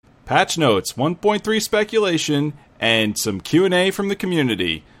patch notes, 1.3 speculation, and some Q&A from the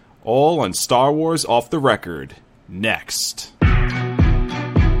community. All on Star Wars Off the Record. Next.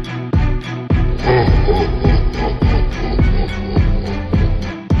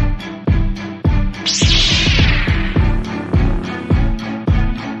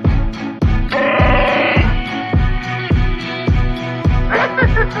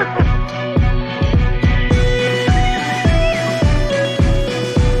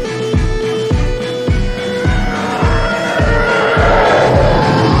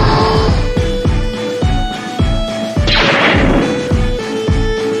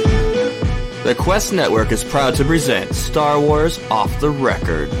 The Quest Network is proud to present Star Wars Off the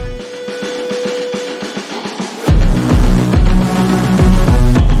Record.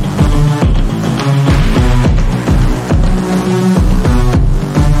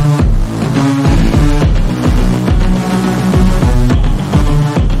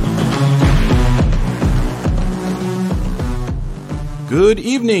 Good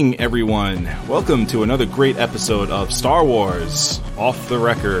evening, everyone. Welcome to another great episode of Star Wars Off the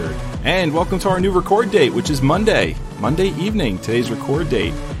Record. And welcome to our new record date, which is Monday evening. Today's record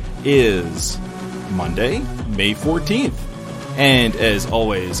date is Monday, May 14th. And as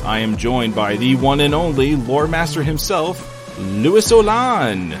always, I am joined by the one and only Lore Master himself, Louis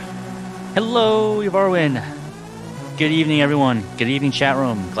Olan. Hello, Yvarwin. Good evening, everyone. Good evening, chat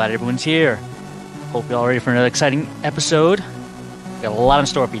room. Glad everyone's here. Hope you're all ready for another exciting episode. Got a lot in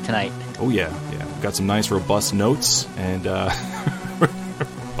store for you tonight. Oh yeah. Got some nice robust notes and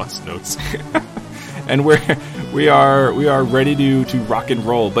robust notes. And we are ready to rock and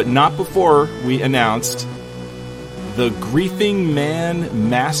roll, but not before we announced the griefing man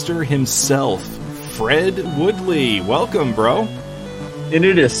master himself, Fred Woodley. Welcome, bro. And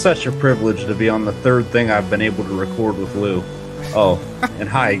it is such a privilege to be on the third thing I've been able to record with Lou. Oh, and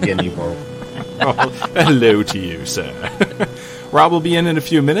hi again, Evo. Oh, hello to you, sir. Rob will be in a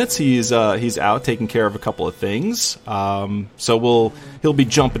few minutes. He's out taking care of a couple of things. So he'll be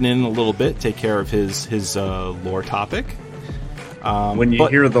jumping in a little bit, take care of his lore topic. When you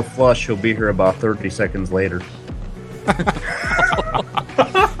hear the flush, he'll be here about 30 seconds later.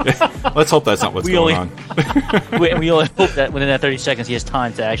 Let's hope that's not what's going on. we only hope that within that 30 seconds he has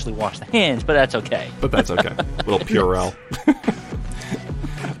time to actually wash the hands, but that's okay. A little Purell.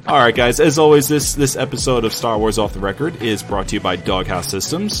 Alright guys, as always, this episode of Star Wars Off the Record is brought to you by Doghouse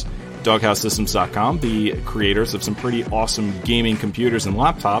Systems. DoghouseSystems.com, the creators of some pretty awesome gaming computers and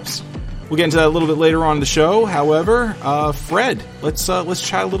laptops. We'll get into that a little bit later on in the show. However, Fred, let's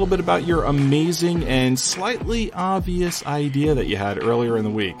chat a little bit about your amazing and slightly obvious idea that you had earlier in the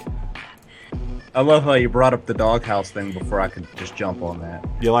week. I love how you brought up the doghouse thing before I could just jump on that.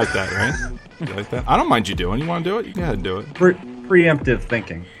 You like that, right? You like that? I don't mind you doing. You want to do it? You go ahead and do it. Preemptive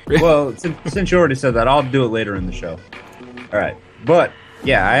thinking. Well, since you already said that, I'll do it later in the show. All right. But,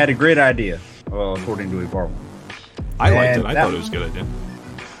 yeah, I had a great idea, well, according to Evarwin. I liked it. I thought it was a good idea.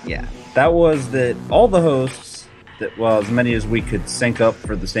 Yeah. That was that all the hosts, as many as we could sync up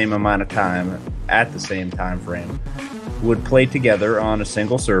for the same amount of time at the same time frame, would play together on a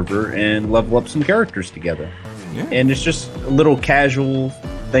single server and level up some characters together. Yeah. And it's just a little casual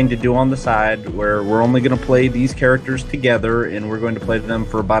thing to do on the side where we're only going to play these characters together and we're going to play them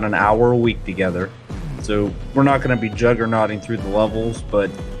for about an hour a week together. So we're not going to be juggernauting through the levels, but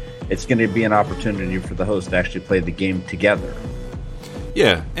it's going to be an opportunity for the host to actually play the game together.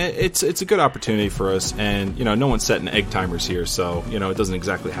 Yeah, it's a good opportunity for us, and no one's setting egg timers here, so it doesn't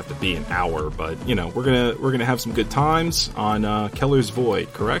exactly have to be an hour, but we're gonna have some good times on Keller's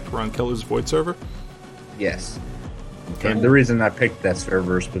Void, correct? We're on Keller's Void server. Yes. Okay. And the reason I picked that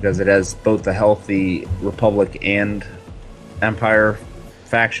server is because it has both a healthy Republic and Empire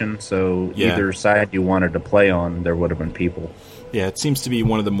faction, so either side you wanted to play on, there would have been people. Yeah, it seems to be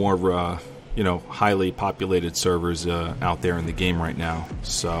one of the more highly populated servers out there in the game right now.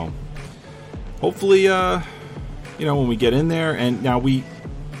 So hopefully, when we get in there, and now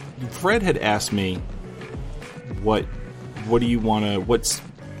Fred had asked me, what do you want to,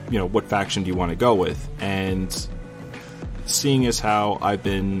 what faction do you want to go with? And seeing as how I've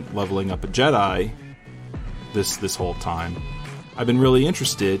been leveling up a Jedi this whole time, I've been really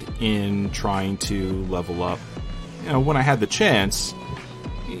interested in trying to level up, when I had the chance,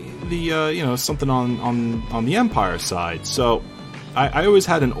 the something on the Empire side. So I always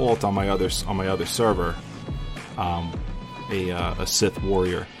had an alt on my other server, a Sith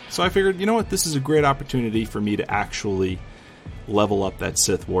warrior. So I figured, this is a great opportunity for me to actually level up that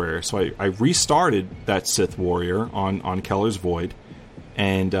Sith warrior. So I restarted that Sith warrior on Keller's Void,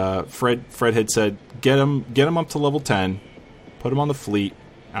 and Fred had said get him up to level 10, put him on the fleet,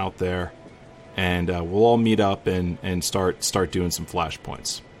 out there, and we'll all meet up and start doing some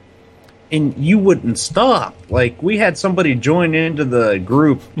flashpoints. And you wouldn't stop. Like, we had somebody join into the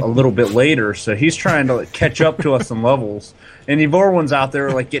group a little bit later, so he's trying to catch up to us in levels. And Evorwin's out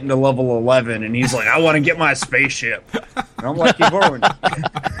there, like, getting to level 11, and he's like, I want to get my spaceship. And I'm like, Evorwin,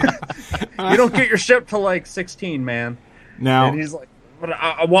 you don't get your ship till, like, 16, man. Now, and he's like, but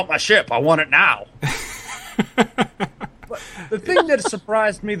I want my ship. I want it now. But the thing that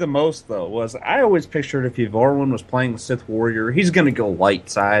surprised me the most, though, was I always pictured if Evorwin was playing the Sith Warrior, he's going to go light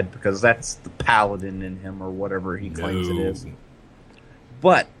side because that's the paladin in him or whatever he claims it is.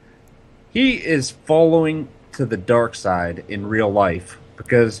 But he is following to the dark side in real life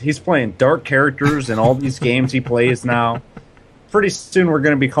because he's playing dark characters in all these games he plays now. Pretty soon we're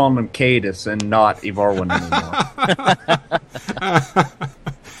going to be calling him Cadus and not Evorwin anymore.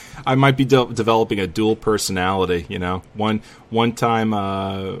 I might be developing a dual personality, you know. One time,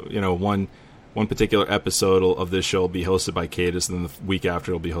 one particular episode of this show will be hosted by Cadus, and then the week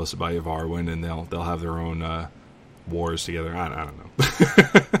after it'll be hosted by Evarwin, and they'll have their own wars together. I don't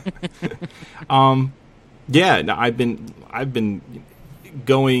know. Yeah, no, I've been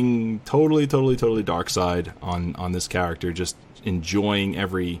going totally dark side on this character, just enjoying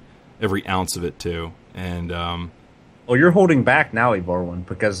every ounce of it too, and. Well, you're holding back now, Evorwin,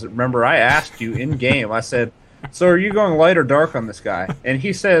 because remember I asked you in game. I said, "So are you going light or dark on this guy?" And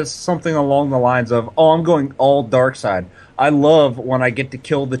he says something along the lines of, "Oh, I'm going all dark side. I love when I get to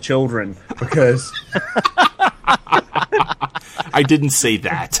kill the children because I didn't say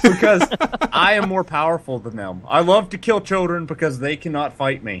that because I am more powerful than them. I love to kill children because they cannot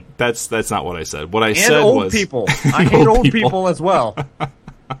fight me." That's not what I said. What I said old was people. I hate old people as well.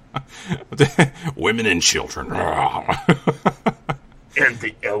 Women and children. And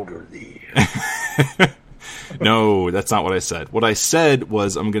the elderly. No, that's not what I said. What I said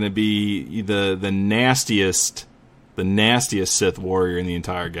was I'm going to be the nastiest Sith warrior in the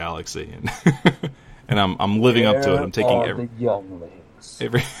entire galaxy, and I'm living up to it. I'm taking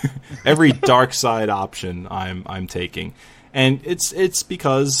every dark side option I'm taking, and it's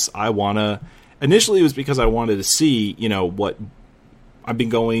because I want to. Initially, it was because I wanted to see, what. I've been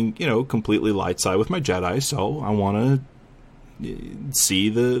going, completely light side with my Jedi, so I want to see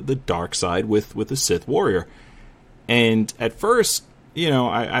the dark side with the Sith warrior. And at first,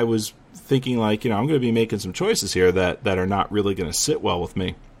 I was thinking like, I'm going to be making some choices here that are not really going to sit well with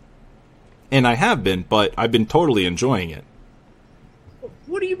me. And I have been, but I've been totally enjoying it.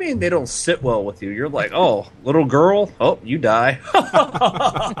 What do you mean they don't sit well with you? You're like, oh, little girl, oh, you die.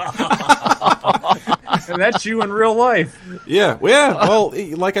 And that's you in real life. Yeah. Well,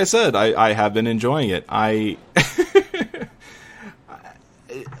 like I said, I have been enjoying it.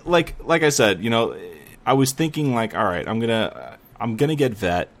 Like I said, I was thinking like, all right, I'm gonna get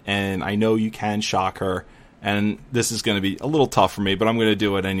Vet, and I know you can shock her, and this is gonna be a little tough for me, but I'm gonna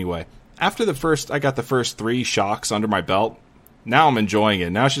do it anyway. After I got the first 3 shocks under my belt. Now I'm enjoying it.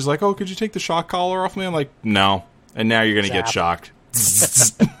 Now she's like, oh, could you take the shock collar off me? I'm like, no. And now you're going to get shocked.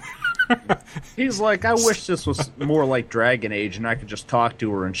 He's like, I wish this was more like Dragon Age and I could just talk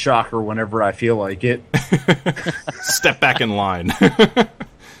to her and shock her whenever I feel like it. Step back in line.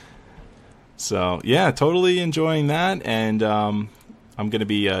 So, yeah, totally enjoying that. And I'm going to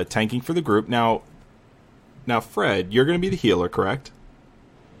be tanking for the group. Now, Fred, you're going to be the healer, correct?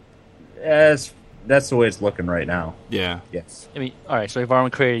 Yes. That's the way it's looking right now. Yeah. Yes. I mean, all right. So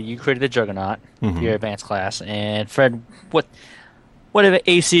Evarwin created the Juggernaut, your advanced class, and Fred, whatever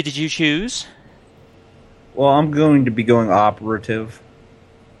AC did you choose? Well, I'm going to be going operative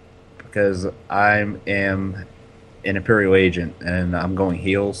because I am an Imperial agent and I'm going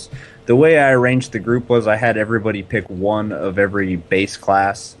heals. The way I arranged the group was I had everybody pick one of every base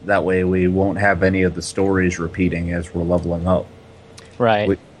class. That way, we won't have any of the stories repeating as we're leveling up.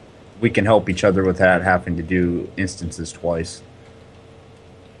 Right. We can help each other without having to do instances twice.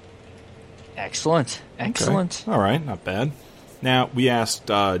 Excellent. Okay. All right, not bad. Now, we asked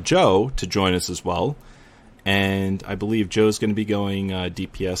Joe to join us as well, and I believe Joe's going to be going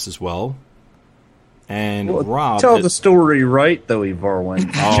DPS as well. And well, Rob... Tell the story right, though,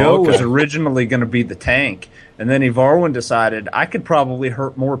 Evarwin. Joe was originally going to be the tank, and then Evarwin decided I could probably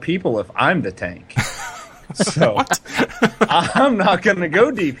hurt more people if I'm the tank. So I'm not going to go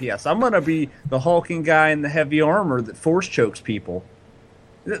DPS. I'm going to be the hulking guy in the heavy armor that force chokes people.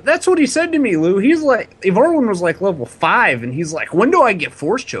 That's what he said to me, Lou. He's like, Evarwin was like level 5, and he's like, when do I get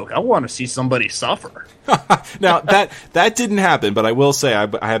force choke? I want to see somebody suffer. Now, that didn't happen, but I will say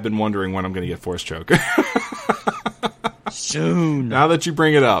I have been wondering when I'm going to get force choke. Soon. Now that you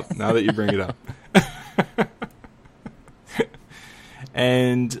bring it up.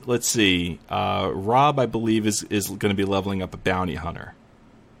 And let's see, Rob, I believe, is going to be leveling up a bounty hunter.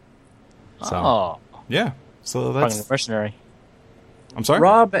 So, yeah. So that's mercenary. I'm sorry,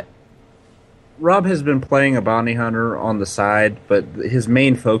 Rob has been playing a bounty hunter on the side, but his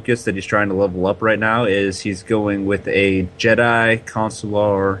main focus that he's trying to level up right now is he's going with a Jedi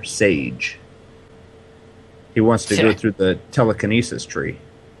Consular Sage. He wants to go through the telekinesis tree.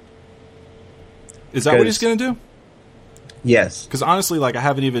 Is that what he's going to do? Yes. Because honestly, like I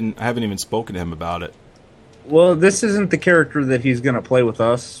haven't even spoken to him about it. Well, this isn't the character that he's going to play with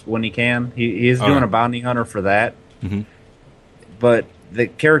us when he can. He is doing a bounty hunter for that. Mm-hmm. But the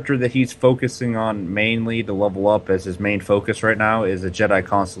character that he's focusing on mainly to level up as his main focus right now is a Jedi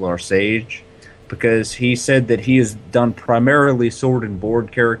Consular Sage, because he said that he has done primarily sword and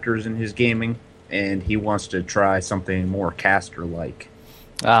board characters in his gaming, and he wants to try something more caster-like.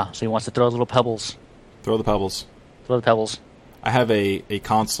 So he wants to throw little pebbles. Throw the pebbles. Throw the pebbles. I have a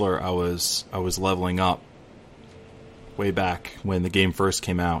consular I was leveling up way back when the game first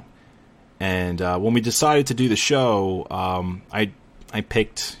came out, and when we decided to do the show, I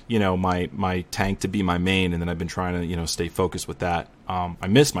picked my tank to be my main, and then I've been trying to stay focused with that. I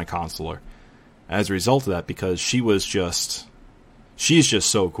missed my consular as a result of that, because she's just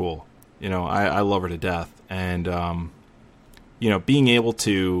so cool. I love her to death, and being able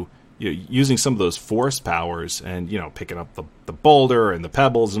to using some of those force powers and picking up the boulder and the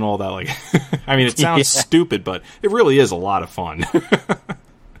pebbles and all that, like I mean, it sounds stupid, but it really is a lot of fun.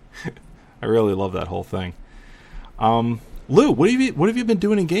 I really love that whole thing. Lou, what have you been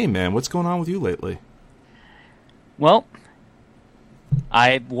doing in game, man? What's going on with you lately? Well,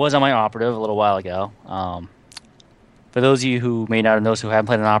 I was on my operative a little while ago. For those of you who may not have noticed, who haven't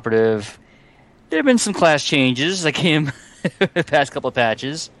played an operative, there have been some class changes that came the past couple of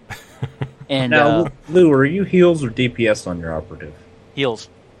patches. And now, Lou, are you heals or DPS on your operative? Heals.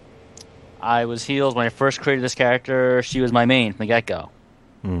 I was heals when I first created this character. She was my main from the get-go.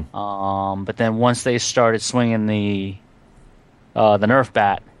 But then once they started swinging the Nerf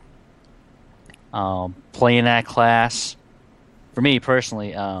bat, playing that class, for me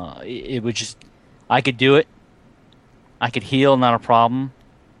personally, it would just, I could do it. I could heal, not a problem.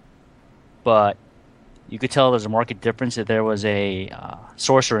 But you could tell there's a marked difference if there was a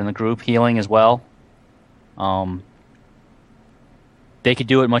sorcerer in the group healing as well. They could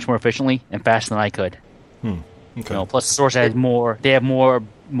do it much more efficiently and faster than I could. Okay. Plus, the sorcerer has more. They have more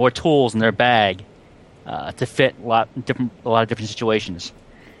tools in their bag to fit a lot of different situations.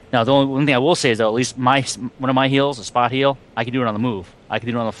 Now, the only one thing I will say is, though, at least one of my heals, a spot heal, I can do it on the move. I can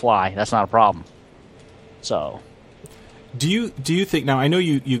do it on the fly. That's not a problem. So, do you think, now I know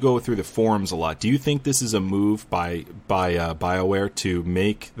you go through the forums a lot. Do you think this is a move by BioWare to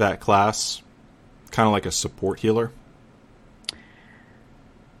make that class kind of like a support healer?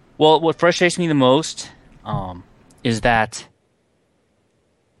 Well, what frustrates me the most is that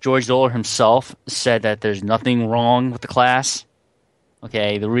George Zoller himself said that there's nothing wrong with the class.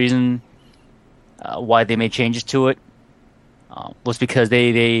 Okay, the reason why they made changes to it was because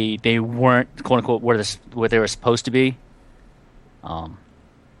they weren't, quote unquote, where they were supposed to be.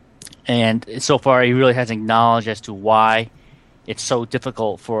 And so far, he really hasn't acknowledged as to why it's so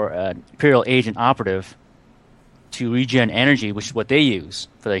difficult for an Imperial Agent operative to regen energy, which is what they use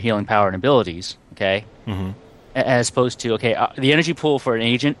for their healing power and abilities. Okay, as opposed to the energy pool for an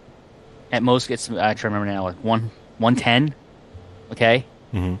agent at most gets, I try to remember now, like 110. Okay.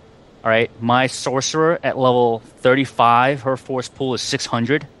 Mm-hmm. All right. My sorcerer at level 35, her force pool is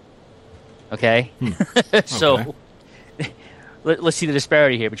 600. Okay. So let's see the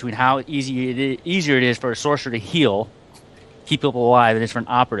disparity here between how easier it is for a sorcerer to heal, keep people alive, than it is for an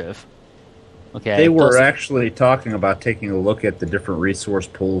operative. Okay. They were actually talking about taking a look at the different resource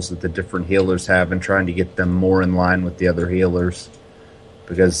pools that the different healers have and trying to get them more in line with the other healers.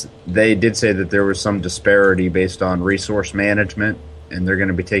 Because they did say that there was some disparity based on resource management, and they're going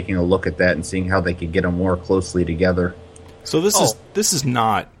to be taking a look at that and seeing how they could get them more closely together. So this is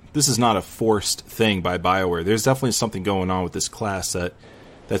not a forced thing by BioWare. There's definitely something going on with this class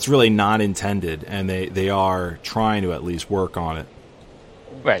that's really not intended, and they are trying to at least work on it.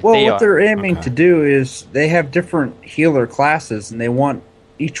 Right. Well, what they're aiming to do is they have different healer classes, and they want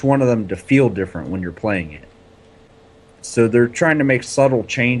each one of them to feel different when you're playing it. So they're trying to make subtle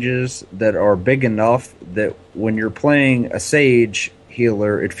changes that are big enough that when you're playing a Sage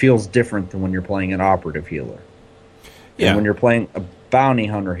healer, it feels different than when you're playing an operative healer. Yeah. And when you're playing a bounty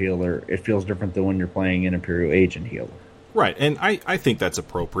hunter healer, it feels different than when you're playing an Imperial Agent healer. Right, and I think that's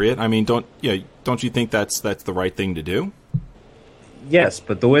appropriate. I mean, don't you think that's the right thing to do? Yes,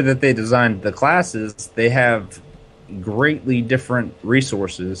 but the way that they designed the classes, they have greatly different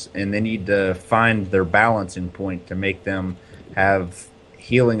resources, and they need to find their balancing point to make them have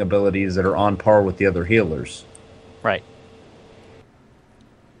healing abilities that are on par with the other healers. Right.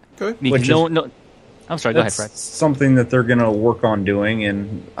 Okay. Which I'm sorry, go ahead, Fred. Something that they're going to work on doing,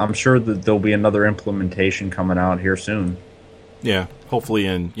 and I'm sure that there'll be another implementation coming out here soon. Yeah, hopefully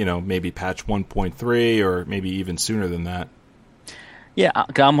in, maybe patch 1.3 or maybe even sooner than that. Yeah,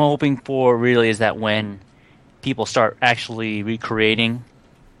 I'm hoping for really is that when people start actually recreating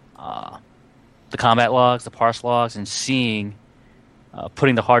the combat logs, the parse logs, and seeing,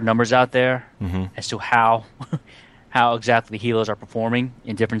 putting the hard numbers out there as to how exactly the healers are performing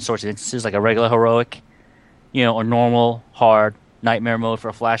in different sorts of instances, like a regular heroic, or normal, hard, nightmare mode for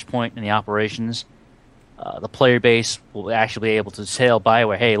a flashpoint in the operations. The player base will actually be able to tell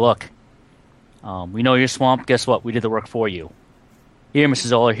Bioware, hey, look, we know you're swamped. Guess what? We did the work for you. Here, Mrs.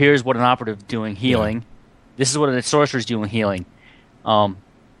 Zoller, here's what an operative doing healing. Yeah. This is what a sorcerer's doing healing.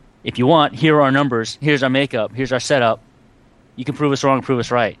 If you want, here are our numbers. Here's our makeup. Here's our setup. You can prove us wrong, prove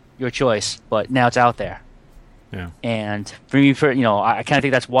us right. Your choice. But now it's out there. Yeah. And for me, I kind of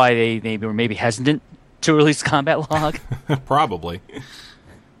think that's why they were maybe hesitant to release the combat log. Probably.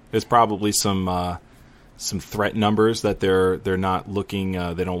 There's probably some threat numbers that they're not looking.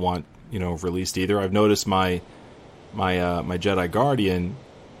 They don't want released either. I've noticed my Jedi Guardian,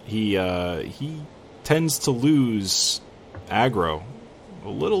 he tends to lose aggro a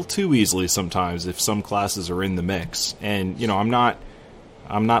little too easily sometimes if some classes are in the mix. And I'm not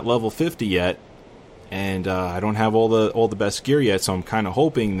level 50 yet, and I don't have all the best gear yet. So I'm kind of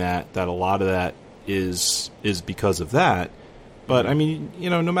hoping that a lot of that is because of that. But I mean,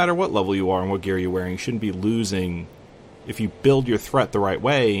 no matter what level you are and what gear you're wearing, you shouldn't be losing. If you build your threat the right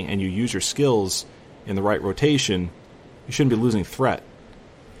way and you use your skills in the right rotation, you shouldn't be losing threat.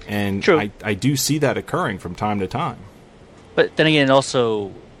 And True. I do see that occurring from time to time. But then again, you're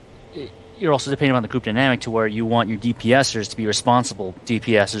also depending on the group dynamic to where you want your DPSers to be responsible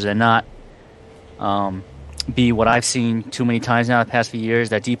DPSers and not be what I've seen too many times now in the past few years,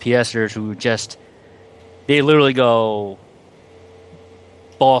 that DPSers who they literally go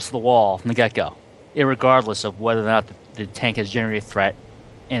balls to the wall from the get-go, irregardless of whether or not the tank has generated threat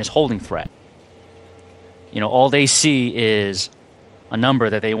and is holding threat. All they see is a number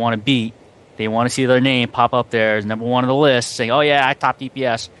that they want to beat. They want to see their name pop up there as number one on the list, saying, oh, yeah, I top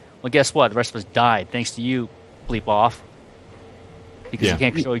DPS. Well, guess what? The rest of us died, thanks to you, bleep off, because you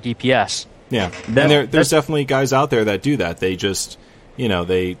can't control your DPS. Yeah, and there's definitely guys out there that do that. They just,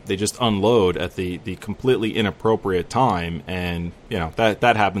 they just unload at the completely inappropriate time, and,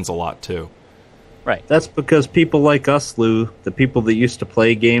 that happens a lot, too. Right. That's because people like us, Lou, the people that used to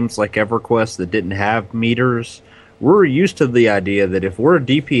play games like EverQuest that didn't have meters, we're used to the idea that if we're a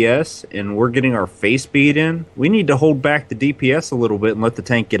DPS and we're getting our face beat in, we need to hold back the DPS a little bit and let the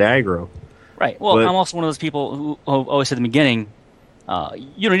tank get aggro. Right. Well, I'm also one of those people who always said at the beginning,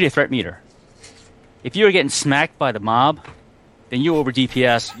 you don't need a threat meter. If you're getting smacked by the mob, then you're over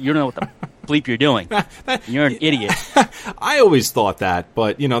DPS. You don't know what the bleep you're doing. You're an idiot. I always thought that,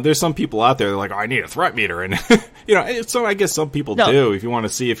 but there's some people out there that are like, oh, I need a threat meter, and so I guess some people do. If you want to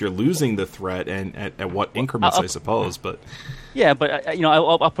see if you're losing the threat and at what increments, I suppose. But yeah, but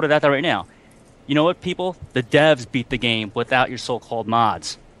I'll put it out there right now. You know what, people? The devs beat the game without your so-called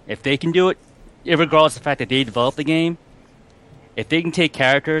mods. If they can do it, regardless of the fact that they developed the game, if they can take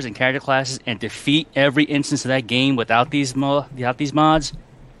characters and character classes and defeat every instance of that game without these mods,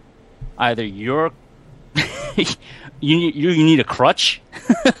 either you need a crutch,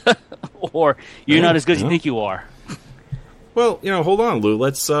 or you're not as good as you think you are. Well, hold on, Lou.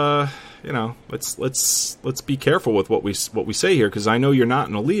 Let's be careful with what we say here, because I know you're not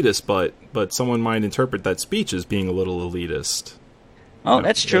an elitist, but someone might interpret that speech as being a little elitist. Oh,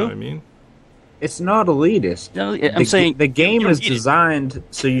 that's true. You know what I mean? It's not elitist. No, I'm saying the game is designed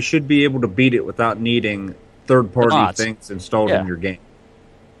so you should be able to beat it without needing third-party things installed in your game.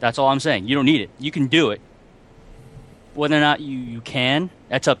 That's all I'm saying. You don't need it. You can do it. Whether or not you can,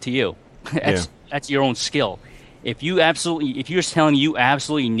 that's up to you. That's your own skill. If you're telling me you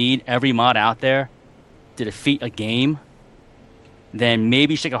absolutely need every mod out there to defeat a game, then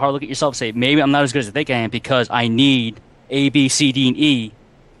maybe you should take a hard look at yourself and say, maybe I'm not as good as I think I am because I need A, B, C, D, and E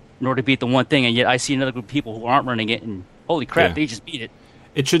in order to beat the one thing, and yet I see another group of people who aren't running it, and holy crap, they just beat it.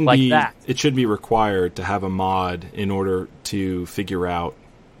 It shouldn't be that. It should be required to have a mod in order to figure out,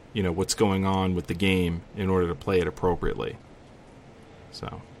 what's going on with the game in order to play it appropriately.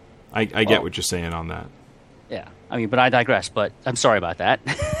 So, I get what you're saying on that. Yeah, but I digress. But I'm sorry about that.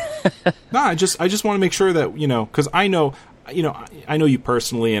 No, I just want to make sure that because I know I know you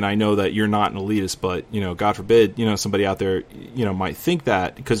personally, and I know that you're not an elitist, but, God forbid, somebody out there, might think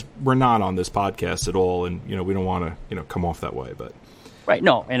that, because we're not on this podcast at all, and, we don't want to, come off that way, but. Right,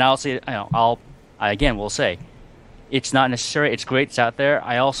 no, and I'll say, I again will say, it's not necessary, it's great, it's out there.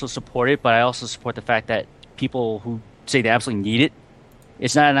 I also support it, but I also support the fact that people who say they absolutely need it,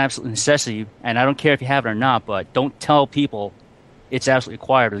 it's not an absolute necessity, and I don't care if you have it or not, but don't tell people it's absolutely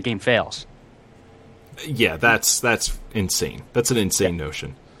required or the game fails. Yeah, that's insane. That's an insane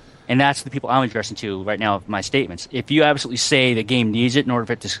notion. And that's the people I'm addressing to right now with my statements. If you absolutely say the game needs it in order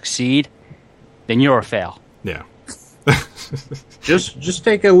for it to succeed, then you're a fail. Yeah. Just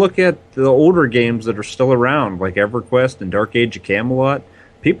take a look at the older games that are still around, like EverQuest and Dark Age of Camelot.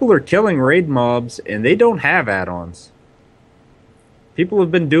 People are killing raid mobs, and they don't have add-ons. People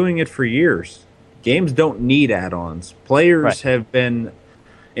have been doing it for years. Games don't need add-ons. Players have been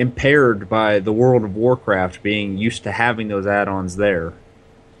impaired by the World of Warcraft being used to having those add-ons there.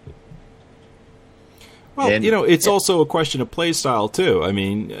 Well, it's also a question of play style too. I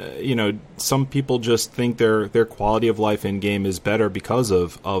mean, some people just think their quality of life in game is better because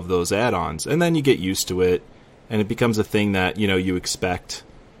of those add-ons, and then you get used to it, and it becomes a thing that you expect,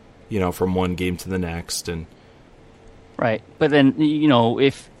 from one game to the next, and right. But then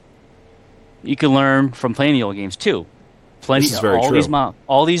if you can learn from playing the old games too. This is very true.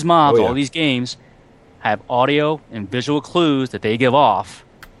 All these mobs, all these games have audio and visual clues that they give off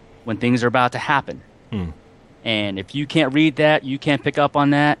when things are about to happen. And if you can't read that, you can't pick up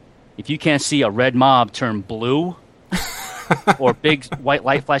on that. If you can't see a red mob turn blue or big white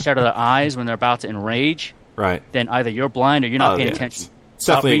light flash out of their eyes when they're about to enrage, right? Then either you're blind or you're not paying attention.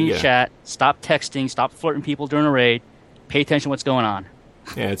 Stop reading chat. Stop texting. Stop flirting people during a raid. Pay attention to what's going on.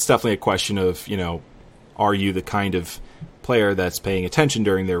 Yeah, it's definitely a question of, are you the kind of player that's paying attention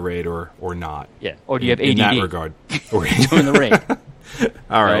during their raid or not? Yeah, or do you have ADD in that regard during the raid?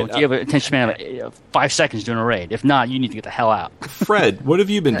 All right. Do you have an attention span of 5 seconds during a raid? If not, you need to get the hell out. Fred, what have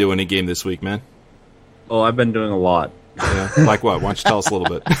you been doing in game this week, man? Oh, I've been doing a lot. Yeah, like what? Why don't you tell us a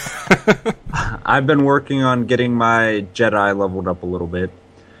little bit? I've been working on getting my Jedi leveled up a little bit,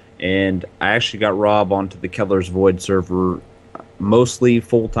 and I actually got Rob onto the Keller's Void server mostly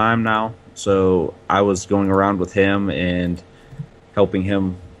full-time now, so I was going around with him and helping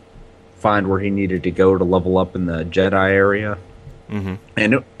him find where he needed to go to level up in the Jedi area. Mm-hmm.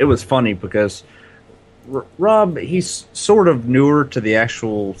 And it was funny because Rob, he's sort of newer to the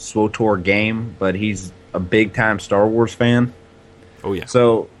actual SWTOR game, but he's a big-time Star Wars fan. Oh, yeah.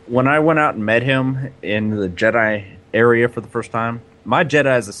 So when I went out and met him in the Jedi area for the first time, my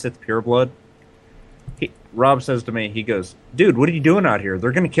Jedi is a Sith pureblood. Rob says to me, he goes, "Dude, what are you doing out here?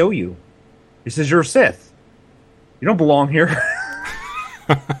 They're going to kill you." He says, "You're a Sith. You don't belong here."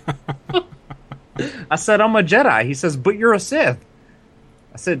 I said, "I'm a Jedi." He says, "But you're a Sith."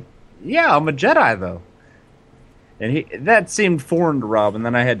 I said, "Yeah, I'm a Jedi, though." And that seemed foreign to Rob, and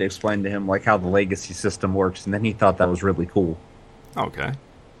then I had to explain to him like how the legacy system works, and then he thought that was really cool. Okay.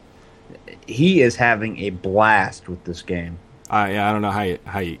 He is having a blast with this game. I don't know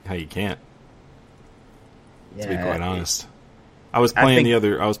how you can't. To be quite honest, I was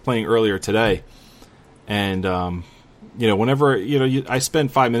playing earlier today, and whenever I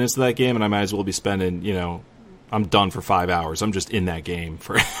spend 5 minutes of that game, and I might as well be spending I'm done for 5 hours. I'm just in that game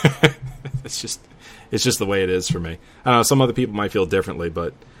for. It's just the way it is for me. I don't know. Some other people might feel differently,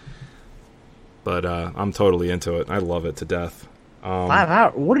 but I'm totally into it. I love it to death. 5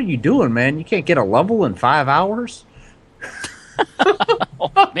 hours? What are you doing, man? You can't get a level in 5 hours?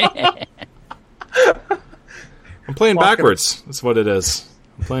 Oh, man. I'm playing backwards. That's what it is.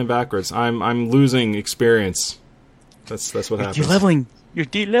 I'm playing backwards. I'm losing experience. That's what happens. You're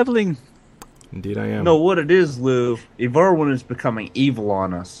de-leveling. Indeed I am. No, what it is, Lou, Ivarwin is becoming evil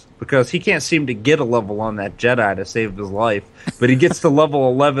on us because he can't seem to get a level on that Jedi to save his life, but he gets to level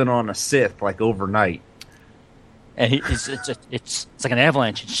 11 on a Sith like overnight. And it's like an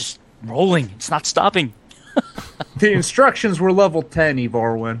avalanche. It's just rolling. It's not stopping. The instructions were level 10,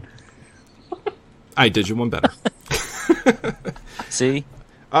 Ivarwin. I did you one better. See?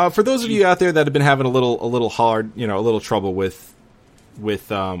 For those of you out there that have been having a little hard, a little trouble with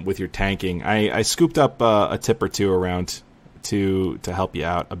your tanking, I scooped up a tip or two around to help you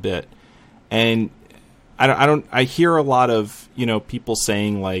out a bit, and I hear a lot of people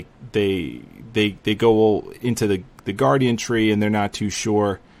saying like they go into the Guardian tree and they're not too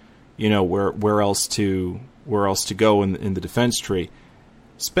sure where else to go in the defense tree.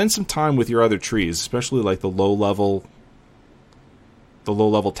 Spend some time with your other trees, especially like the low level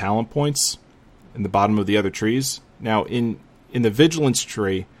talent points in the bottom of the other trees. Now in the Vigilance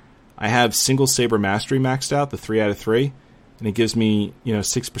tree, I have Single Saber Mastery maxed out, the 3 out of 3, and it gives me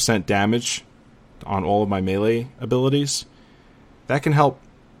 6% damage on all of my melee abilities. That can help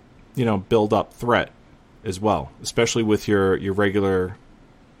build up threat as well, especially with your regular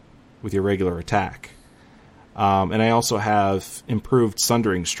attack. And I also have improved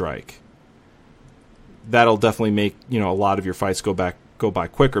Sundering Strike. That'll definitely make a lot of your fights go by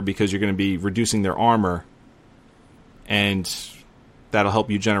quicker, because you're going to be reducing their armor, and that'll help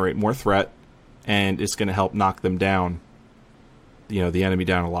you generate more threat, and it's going to help knock them down, the enemy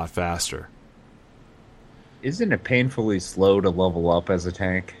down a lot faster. Isn't it painfully slow to level up as a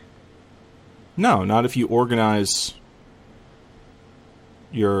tank? No, not if you organize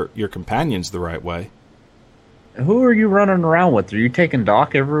your companions the right way. Who are you running around with? Are you taking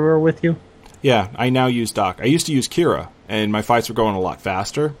Doc everywhere with you? Yeah, I now use Doc. I used to use Kira, and my fights were going a lot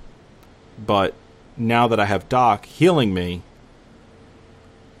faster. But now that I have Doc healing me,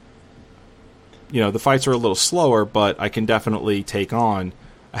 the fights are a little slower, but I can definitely take on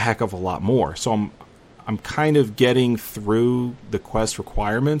a heck of a lot more. So I'm kind of getting through the quest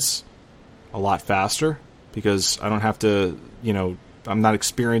requirements a lot faster, because I don't have to, I'm not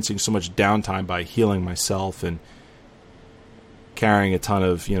experiencing so much downtime by healing myself and carrying a ton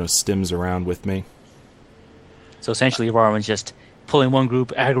of, stims around with me. So essentially, Varwin's just pulling one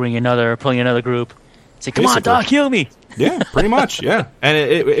group, aggroing another, pulling another group. Say, come Basically. on, Doc, heal me! Yeah, pretty much, yeah. And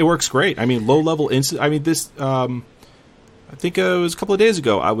it works great. I mean, low-level instant... I mean, this... I think it was a couple of days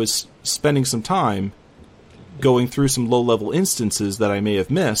ago, I was spending some time going through some low-level instances that I may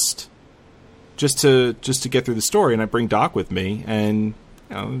have missed, just to get through the story, and I bring Doc with me, and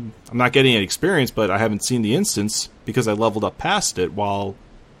I'm not getting any experience, but I haven't seen the instance because I leveled up past it while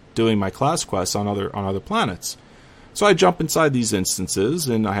doing my class quests on other planets. So I jump inside these instances,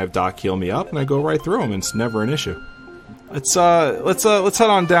 and I have Doc heal me up, and I go right through them, and it's never an issue. Let's head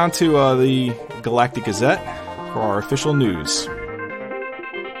on down to the Galactic Gazette for our official news.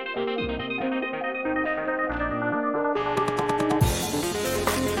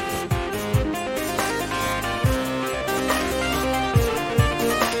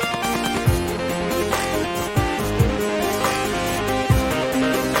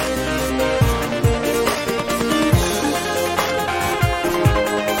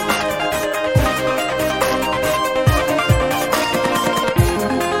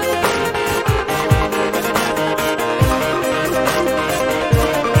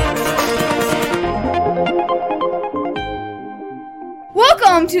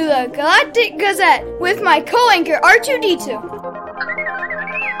 Welcome to the Galactic Gazette with my co-anchor R2D2.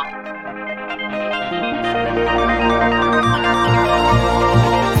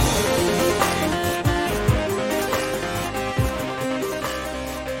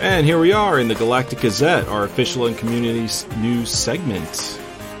 And here we are in the Galactic Gazette, our official and community news segment.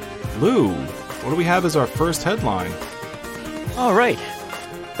 Lou, what do we have as our first headline? All right.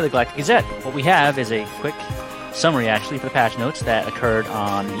 For the Galactic Gazette, what we have is a quick summary, actually, for the patch notes that occurred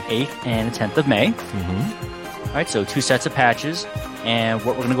on the 8th and the 10th of May. Mm-hmm. All right, so 2 sets of patches, and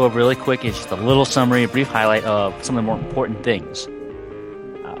what we're going to go over really quick is just a little summary, a brief highlight of some of the more important things.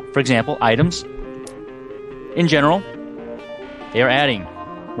 For example, items. In general, they are adding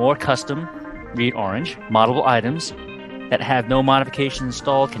more custom, read orange, moddable items that have no modifications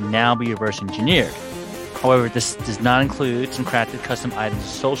installed can now be reverse engineered. However, this does not include some crafted custom items of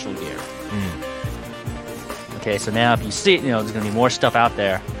social gear. Okay, so now if you see it, there's going to be more stuff out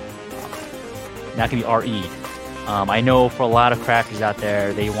there. That can be RE. I know for a lot of crafters out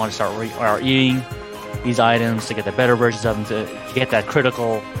there, they want to start REing these items to get the better versions of them, to get that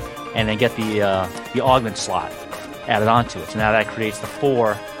critical, and then get the augment slot added onto it. So now that creates the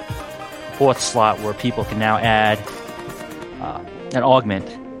fourth slot where people can now add an augment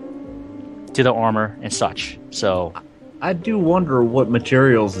to their armor and such. So I do wonder what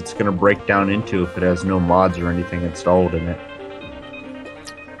materials it's going to break down into if it has no mods or anything installed in it.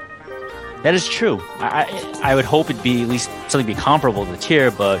 that is true. I would hope it'd be at least something be comparable to the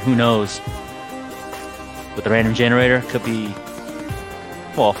tier, but who knows? With the random generator, could be.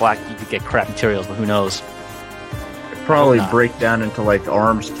 Well, Flack, you could get crap materials, but who knows? It'd probably break down into like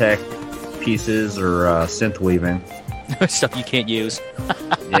arms tech pieces or synth weaving. Stuff you can't use.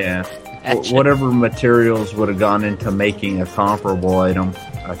 Yeah. Whatever materials would have gone into making a comparable item,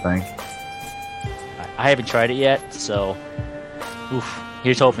 I think. I haven't tried it yet, so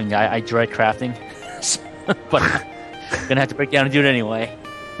here's hoping. I dread crafting, but I'm gonna have to break down and do it anyway.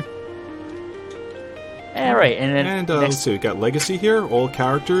 All right, and then let's see, we got Legacy here. All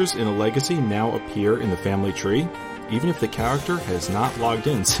characters in a Legacy now appear in the family tree, even if the character has not logged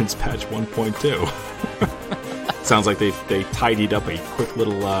in since patch 1.2. Sounds like they tidied up a quick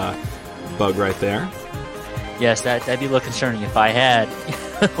little bug right there. Yes, that'd be a little concerning if I had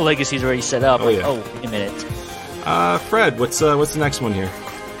legacies already set up. Oh, Like, yeah. oh, wait a minute. Fred, what's the next one here?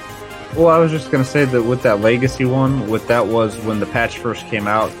 Well, I was just going to say that with that legacy one, what that was when the patch first came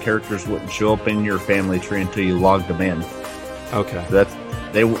out, characters wouldn't show up in your family tree until you logged them in. Okay. So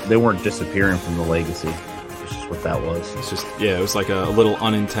they weren't disappearing from the legacy. That's just what that was. It's just, yeah, it was like a little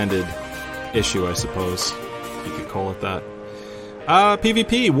unintended issue, I suppose. You could call it that.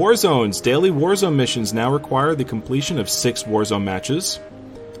 PvP, Warzones. Daily Warzone missions now require the completion of 6 Warzone matches.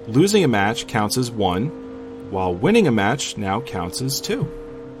 Losing a match counts as 1, while winning a match now counts as 2.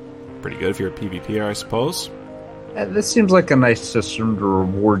 Pretty good if you're a PvPer, I suppose. This seems like a nice system to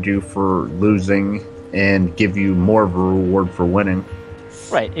reward you for losing and give you more of a reward for winning.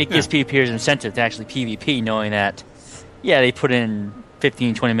 Right. It gives PvPers an incentive to actually PvP, knowing that, yeah, they put in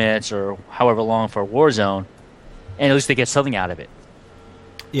 15, 20 minutes or however long for a Warzone, and at least they get something out of it.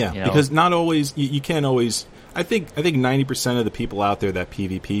 Yeah, You know? because not always, you can't always... I think 90% of the people out there that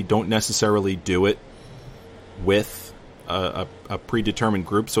PvP don't necessarily do it with a predetermined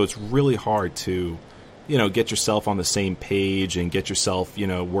group, so it's really hard to, get yourself on the same page and get yourself,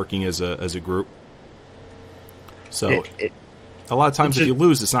 working as a group. So a lot of times if you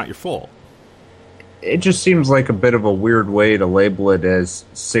lose, it's not your fault. It just seems like a bit of a weird way to label it as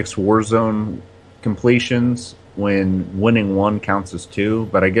 6 Warzone completions when winning 1 counts as 2,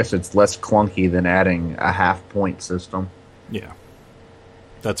 but I guess it's less clunky than adding a half-point system. Yeah,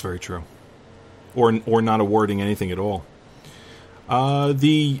 that's very true. Or not awarding anything at all.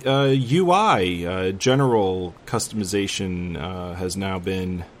 The UI general customization has now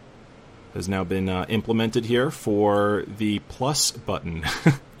been implemented here for the plus button.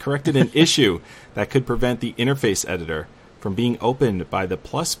 Corrected an issue that could prevent the interface editor from being opened by the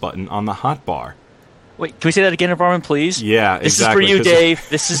plus button on the hotbar. Wait, can we say that again, Varman, please? Yeah, This exactly. is for you, Dave.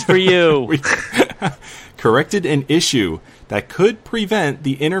 This is for you. Corrected an issue that could prevent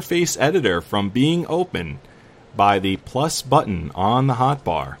the interface editor from being opened by the plus button on the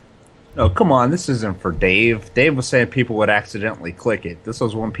hotbar. Oh, come on, this isn't for Dave. Dave was saying people would accidentally click it. This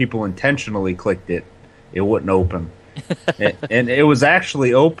was when people intentionally clicked it, it wouldn't open. and it was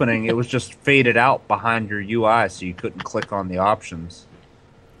actually opening, it was just faded out behind your UI so you couldn't click on the options.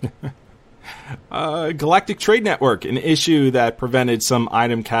 Galactic Trade Network, an issue that prevented some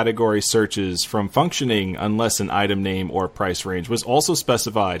item category searches from functioning unless an item name or price range was also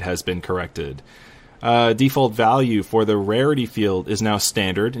specified, has been corrected. Default value for the rarity field is now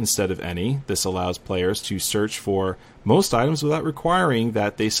standard instead of any. This allows players to search for most items without requiring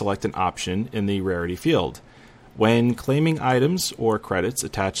that they select an option in the rarity field. When claiming items or credits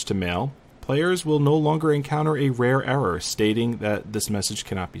attached to mail, players will no longer encounter a rare error stating that this message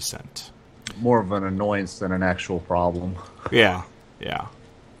cannot be sent. More of an annoyance than an actual problem. Yeah,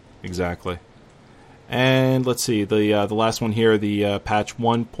 exactly. And let's see, the last one here, the patch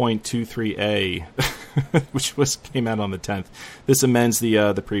 1.23a, which came out on the 10th. This amends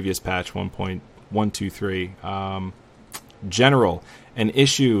the previous patch 1.123. General, an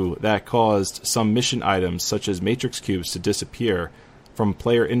issue that caused some mission items such as matrix cubes to disappear from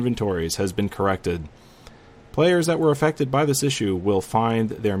player inventories has been corrected. Players that were affected by this issue will find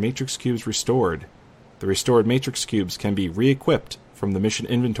their matrix cubes restored. The restored matrix cubes can be re-equipped from the mission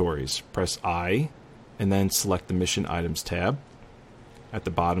inventories. Press I, and then select the Mission Items tab at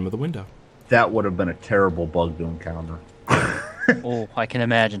the bottom of the window. That would have been a terrible bug to encounter. Oh, I can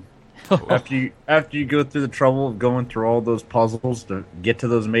imagine. After you go through the trouble of going through all those puzzles to get to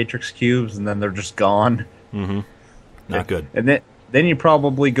those matrix cubes, and then they're just gone. Mm-hmm. Not good. And then you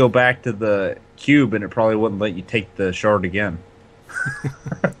probably go back to the cube, and it probably wouldn't let you take the shard again.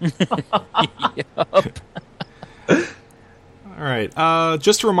 All right.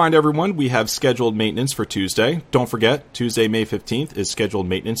 Just to remind everyone, we have scheduled maintenance for Tuesday. Don't forget, Tuesday, May 15th is scheduled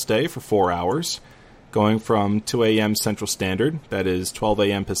maintenance day for 4 hours, going from 2 a.m. Central Standard, that is 12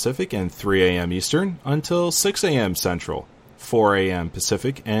 a.m. Pacific and 3 a.m. Eastern, until 6 a.m. Central, 4 a.m.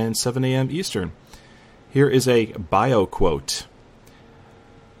 Pacific, and 7 a.m. Eastern. Here is a bio quote.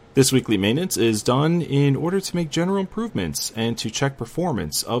 This weekly maintenance is done in order to make general improvements and to check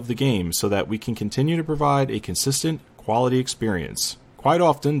performance of the game so that we can continue to provide a consistent quality experience. Quite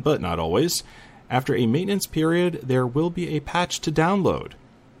often, but not always, after a maintenance period, there will be a patch to download.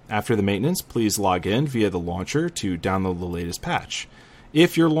 After the maintenance, please log in via the launcher to download the latest patch.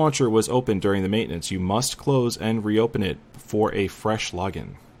 If your launcher was open during the maintenance, you must close and reopen it for a fresh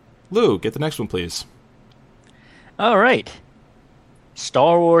login. Lou, get the next one, please. All right.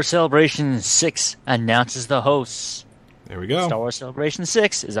 Star Wars Celebration 6 announces the hosts. There we go. Star Wars Celebration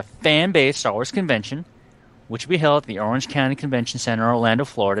 6 is a fan-based Star Wars convention which will be held at the Orange County Convention Center in Orlando,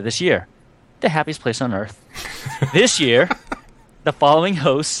 Florida this year. the happiest place on earth. This year, the following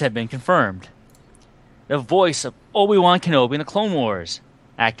hosts have been confirmed. The voice of Obi-Wan Kenobi in the Clone Wars,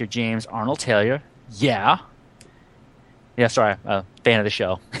 actor James Arnold Taylor. Yeah, sorry, fan of the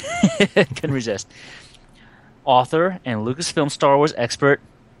show. Couldn't resist. Author and Lucasfilm Star Wars expert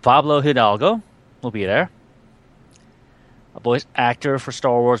Pablo Hidalgo will be there. A voice actor for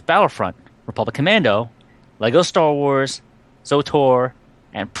Star Wars Battlefront, Republic Commando, Lego Star Wars, ZOTOR,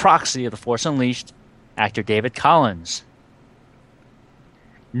 and Proxy of the Force Unleashed, actor David Collins.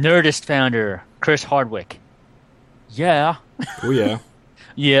 Nerdist founder Chris Hardwick. Yeah. Oh, yeah.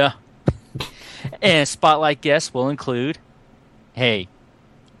 Yeah. And spotlight guests will include, Carrie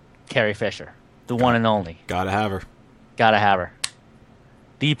Fisher, the one and only. Gotta have her. Gotta have her.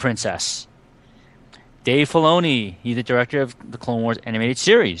 The princess. Dave Filoni, he's the director of the Clone Wars animated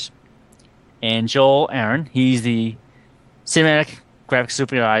series. And Joel Aaron, he's the cinematic graphics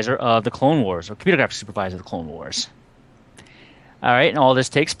supervisor of the Clone Wars, or computer graphics supervisor of the Clone Wars. All right, and all this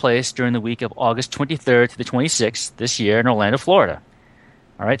takes place during the week of August 23rd to the 26th this year in Orlando, Florida.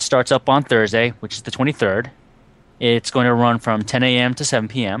 All right, starts up on Thursday, which is the 23rd. It's going to run from 10 a.m. to 7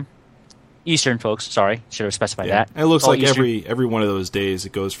 p.m. Eastern, folks. Sorry, should have specified that. It looks like Eastern. every one of those days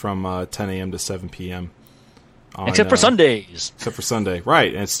it goes from 10 a.m. to 7 p.m. Except for Sundays. Except for Sunday,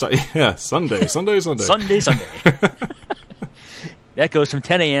 right? And it's Sunday. Sunday. That goes from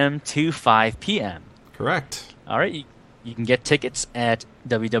 10 a.m. to 5 p.m. Correct. All right, you can get tickets at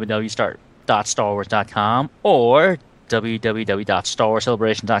www.starwars.com or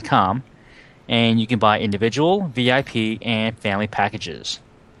www.starwarscelebration.com, and you can buy individual, VIP, and family packages.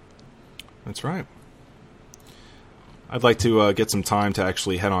 That's right. I'd like to get some time to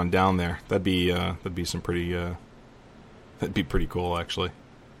actually head on down there. That'd be pretty cool, actually.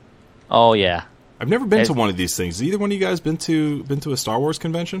 Oh yeah. I've never been to one of these things. Has either one of you guys been to a Star Wars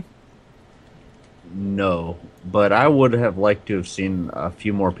convention? No, but I would have liked to have seen a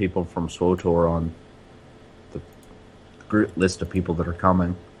few more people from SWTOR on the list of people that are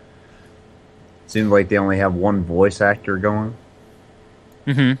coming. Seems like they only have one voice actor going.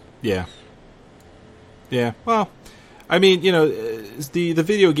 Mm-hmm. Yeah. Yeah. Well, I mean, the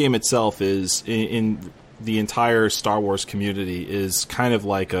video game itself is in the entire Star Wars community is kind of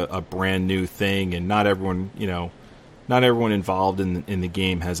like a brand new thing, and not everyone involved in the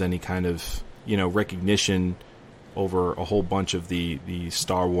game has any kind of recognition over a whole bunch of the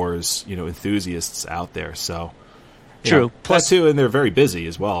Star Wars enthusiasts out there. So true. Plus too, and they're very busy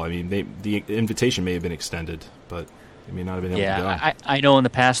as well. I mean, the invitation may have been extended, but they may not have been able to go. I know in the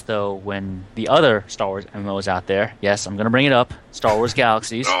past though, when the other Star Wars MMO was out there, yes, I'm going to bring it up, Star Wars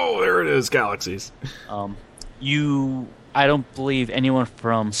Galaxies. Oh, there it is, Galaxies. I don't believe anyone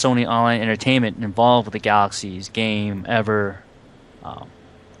from Sony Online Entertainment involved with the Galaxies game ever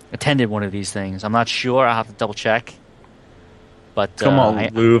attended one of these things. I'm not sure. I'll have to double check. But come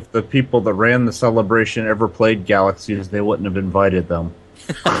on, Lou. If the people that ran the celebration ever played Galaxies, they wouldn't have invited them.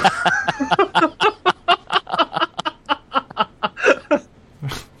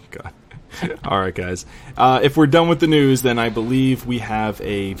 God. All right, guys. If we're done with the news, then I believe we have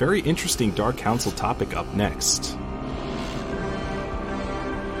a very interesting Dark Council topic up next.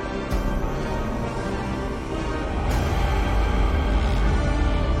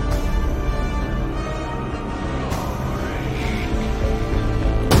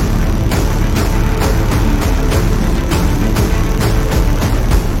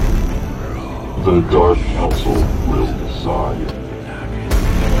 The Dark Council will decide.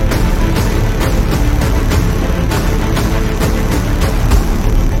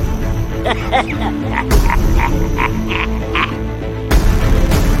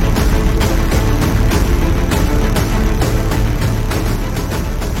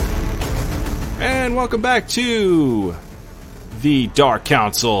 And welcome back to the Dark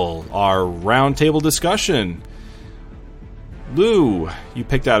Council, our roundtable discussion. Lou, you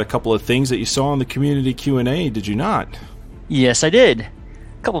picked out a couple of things that you saw in the community Q&A, did you not? Yes, I did. A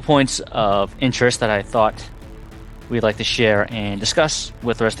couple points of interest that I thought we'd like to share and discuss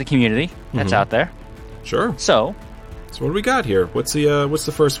with the rest of the community that's out there. Sure. So what do we got here? What's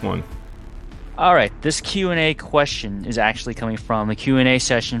the first one? All right, this Q&A question is actually coming from the Q&A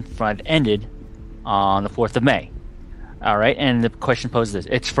session that ended on the 4th of May. All right, and the question poses this.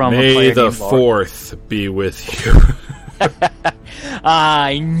 It's from May the 4th be with you.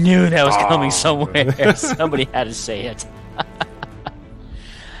 I knew that was coming somewhere. Somebody had to say it.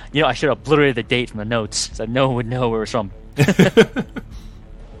 I should have obliterated the date from the notes so no one would know where it was from. Should have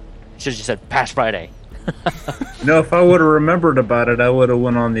just said past Friday. If I would have remembered about it, I would have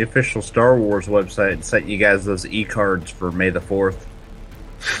went on the official Star Wars website and sent you guys those e-cards for May the 4th.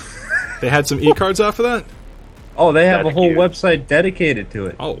 They had some e-cards off of that? Oh, they have a whole Dedicated. website dedicated to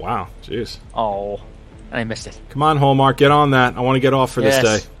it. Oh, wow. Jeez. Oh, I missed it. Come on, Hallmark, get on that. I want to get off for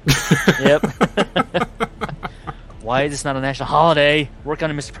Yes. this day. Yep. Why is this not a national holiday? Work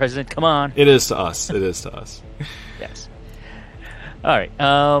on it, Mr. President. Come on. It is to us. It is to us. Yes. All right.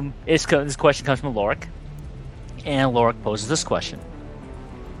 This question comes from Lorik, and Lorik poses this question: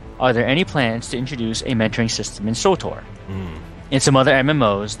 are there any plans to introduce a mentoring system in SWTOR? In some other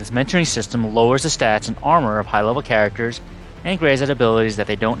MMOs, this mentoring system lowers the stats and armor of high-level characters and grades out abilities that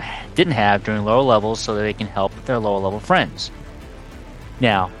they didn't have during lower levels, so that they can help their lower-level friends.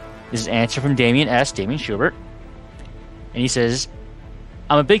 Now, this is an answer from Damien Schubert, and he says,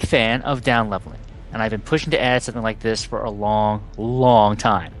 "I'm a big fan of down-leveling, and I've been pushing to add something like this for a long, long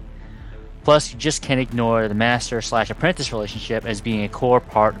time. Plus, you just can't ignore the master/apprentice relationship as being a core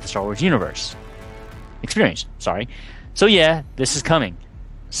part of the Star Wars universe. Experience, sorry. So yeah, this is coming.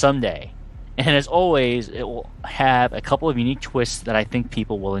 Someday. And as always, it will have a couple of unique twists that I think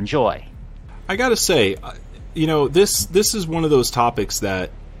people will enjoy." I gotta say, this is one of those topics that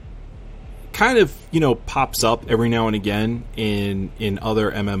kind of, pops up every now and again in other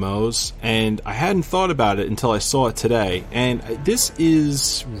MMOs, and I hadn't thought about it until I saw it today. And this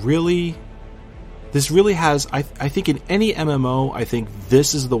really has, I think in any MMO, I think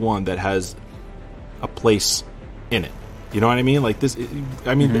this is the one that has a place in it. You know what I mean? Like this,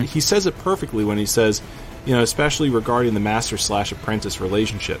 he says it perfectly when he says, especially regarding the master/apprentice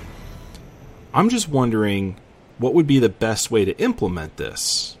relationship. I'm just wondering what would be the best way to implement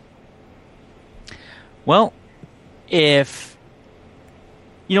this. Well, if...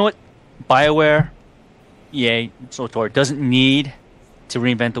 You know what? BioWare, EA, SWTOR doesn't need to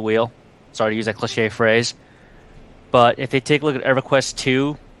reinvent the wheel. Sorry to use that cliche phrase. But if they take a look at EverQuest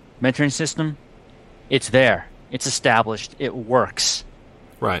 2 mentoring system, it's there. It's established. It works.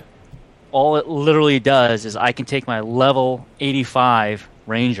 Right. All it literally does is I can take my level 85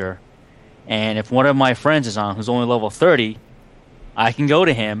 ranger, and if one of my friends is on who's only level 30, I can go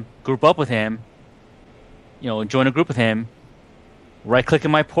to him, group up with him, join a group with him, right-click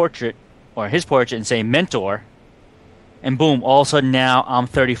in my portrait, or his portrait, and say mentor, and boom, all of a sudden now I'm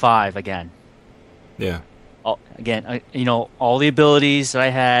 35 again. Yeah. All the abilities that I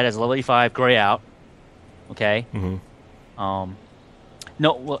had as a level 85 gray out. Okay. Mm-hmm. I'm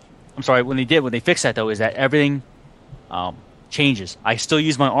sorry. When they fixed that though, is that everything changes. I still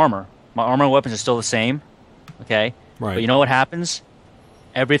use my armor. My armor and weapons are still the same. Okay. Right. But you know what happens?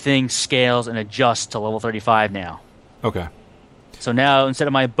 Everything scales and adjusts to level 35 now. Okay. So now instead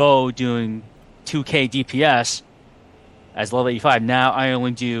of my bow doing 2k DPS as level 85, now I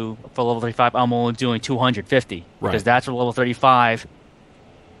only do for level 35. I'm only doing 250 because that's what level 35.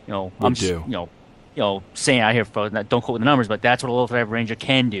 I'm just, saying out here, don't quote the numbers, but that's what a level 35 ranger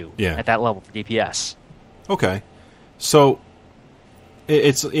can do at that level for DPS. Okay, so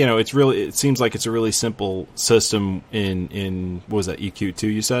it seems like it's a really simple system in what was that, EQ2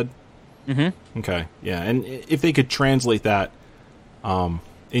 you said? Mm-hmm. Okay, yeah, and if they could translate that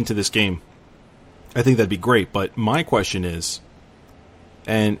into this game, I think that'd be great. But my question is,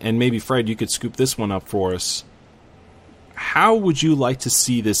 and maybe Fred, you could scoop this one up for us. How would you like to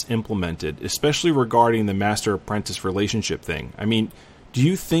see this implemented, especially regarding the master-apprentice relationship thing? I mean, do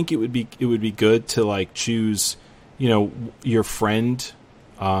you think it would be good to like choose, your friend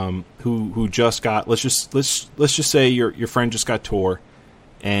who just got let's just say your friend just got Tor,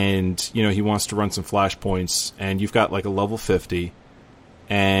 and he wants to run some flashpoints, and you've got like a level 50,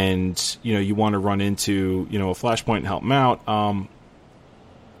 and you want to run into a flashpoint and help him out.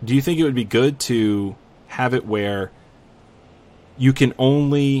 Do you think it would be good to have it where you can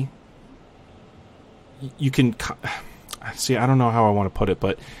see, I don't know how I want to put it,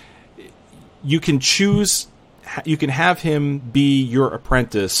 but you can have him be your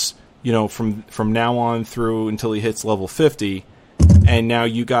apprentice, from now on through until he hits level 50, and now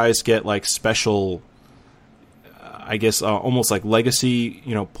you guys get like special, I guess, almost like legacy,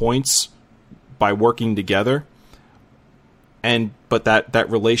 points by working together. But that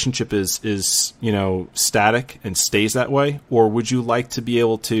relationship is static and stays that way? Or would you like to be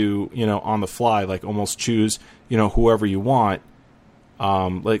able to, on the fly, like almost choose, whoever you want?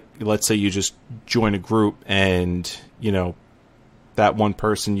 Like, let's say you just join a group and, that one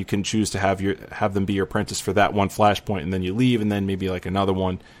person you can choose to have them be your apprentice for that one flashpoint, and then you leave, and then maybe like another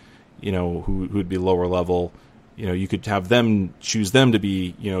one, who'd be lower level. You could have them choose them to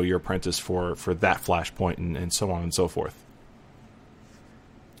be, your apprentice for that flashpoint, and so on and so forth.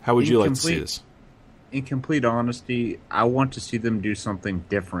 How would you like to see this? In complete honesty, I want to see them do something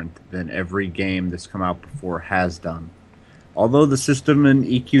different than every game that's come out before has done. Although the system in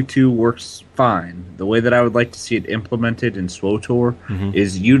EQ2 works fine, the way that I would like to see it implemented in SWTOR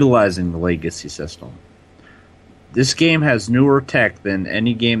is utilizing the legacy system. This game has newer tech than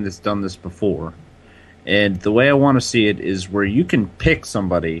any game that's done this before. And the way I want to see it is where you can pick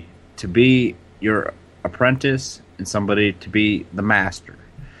somebody to be your apprentice and somebody to be the master.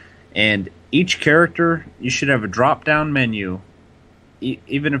 And each character, you should have a drop-down menu,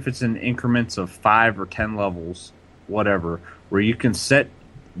 even if it's in increments of 5 or 10 levels, whatever, where you can set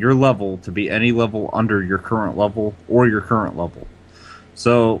your level to be any level under your current level or your current level.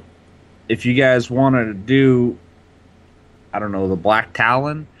 So if you guys want to do, I don't know, the Black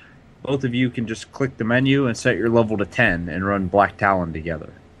Talon, both of you can just click the menu and set your level to 10 and run Black Talon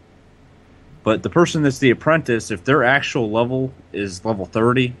together. But the person that's the apprentice, if their actual level is level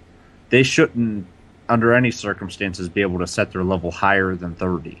 30, they shouldn't, under any circumstances, be able to set their level higher than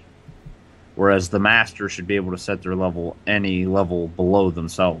 30. Whereas the master should be able to set their level any level below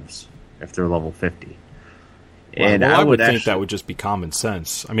themselves if they're level 50. And I would think that would just be common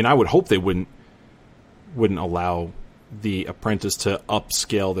sense. I mean, I would hope they wouldn't allow the apprentice to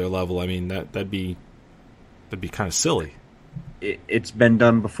upscale their level. I mean, that'd be kind of silly. It's been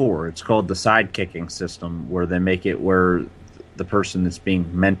done before. It's called the sidekicking system, where they make it where the person that's being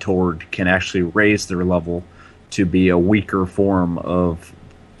mentored can actually raise their level to be a weaker form of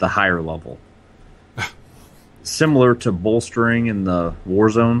the higher level. Similar to bolstering in the war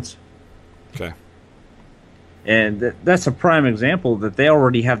zones. Okay. And that's a prime example that they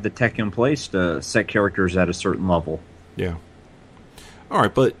already have the tech in place to set characters at a certain level. Yeah. All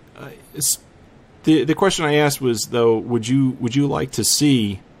right, but the question I asked was, though, would you like to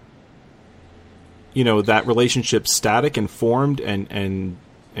see, that relationship static and formed and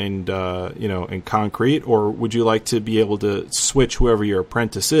concrete, or would you like to be able to switch whoever your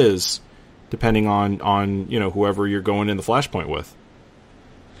apprentice is, depending on whoever you're going in the Flashpoint with?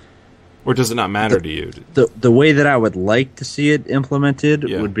 Or does it not matter to you? The way that I would like to see it implemented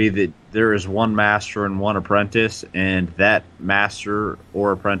would be that there is one master and one apprentice, and that master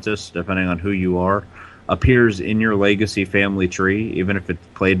or apprentice, depending on who you are, appears in your legacy family tree, even if it's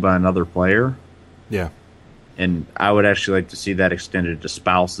played by another player. Yeah. And I would actually like to see that extended to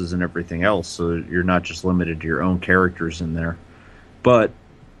spouses and everything else, so you're not just limited to your own characters in there. But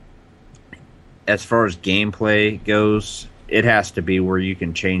as far as gameplay goes, it has to be where you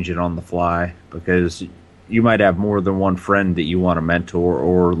can change it on the fly, because you might have more than one friend that you want to mentor,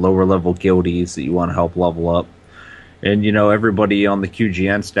 or lower level guildies that you want to help level up. And, everybody on the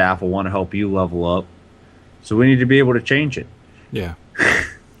QGN staff will want to help you level up. So we need to be able to change it. Yeah.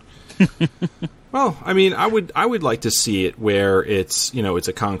 Well, I mean, I would like to see it where it's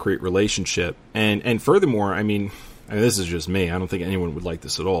a concrete relationship, and furthermore, I mean, this is just me. I don't think anyone would like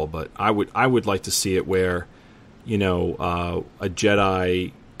this at all, but I would like to see it where, a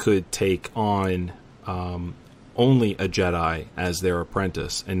Jedi could take on only a Jedi as their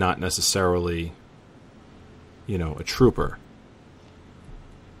apprentice, and not necessarily, a trooper.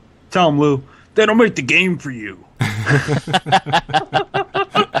 Tell them, Lou, they don't make the game for you.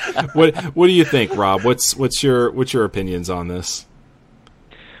 What do you think, Rob? What's your opinions on this?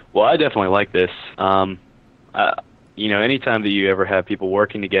 Well, I definitely like this. Anytime that you ever have people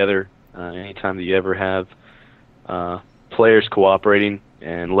working together, anytime that you ever have players cooperating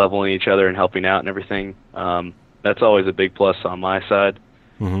and leveling each other and helping out and everything, that's always a big plus on my side.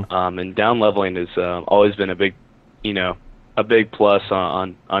 Mm-hmm. And down leveling has always been a big plus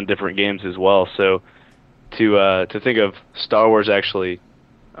on different games as well. So to think of Star Wars actually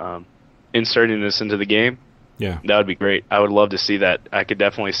inserting this into the game, that would be great. I would love to see that. I could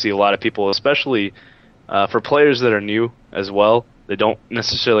definitely see a lot of people, especially for players that are new as well, that don't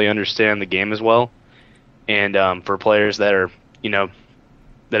necessarily understand the game as well, and for players that are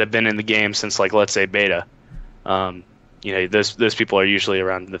that have been in the game since, like, let's say beta. Those people are usually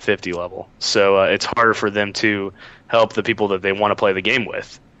around the 50 level, so it's harder for them to help the people that they want to play the game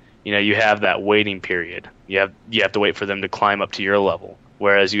with. You have that waiting period. You have to wait for them to climb up to your level.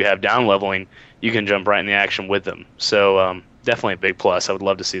 Whereas you have down leveling, you can jump right in the action with them. So definitely a big plus. I would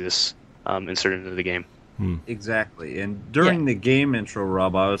love to see this inserted into the game. Exactly. And during the game intro,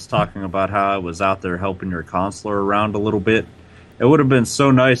 Rob, I was talking about how I was out there helping your consular around a little bit. It would have been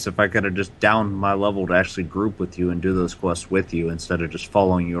so nice if I could have just downed my level to actually group with you and do those quests with you instead of just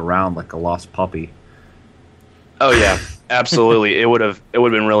following you around like a lost puppy. Oh yeah, absolutely. It would have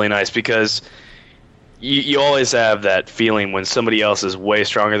been really nice, because you always have that feeling when somebody else is way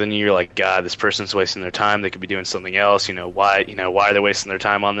stronger than you. You're like, God, this person's wasting their time. They could be doing something else. Why are they wasting their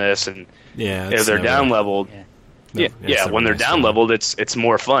time on this? And if they're down leveled, Yeah. When they're down leveled, it's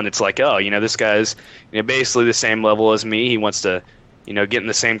more fun. It's like, oh, this guy's basically the same level as me. He wants to, get in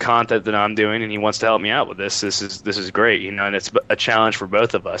the same content that I'm doing, and he wants to help me out with this. This is great, and it's a challenge for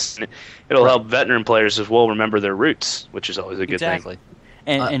both of us. And it'll help veteran players as well remember their roots, which is always a good thing.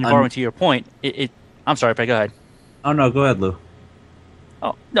 And Varwin, to your point, I'm sorry, but go ahead. Oh no, go ahead, Lou.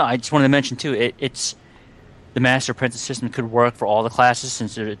 Oh no, I just wanted to mention too. It's the Master Apprentice system could work for all the classes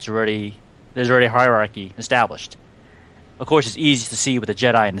since there's already a hierarchy established. Of course, it's easy to see with the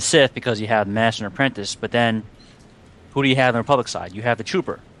Jedi and the Sith because you have Master and Apprentice, but then who do you have on the Republic side? You have the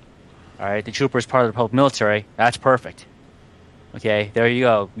Trooper. All right, the Trooper is part of the Republic military. That's perfect. Okay, there you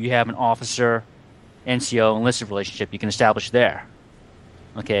go. You have an officer, NCO, enlisted relationship you can establish there.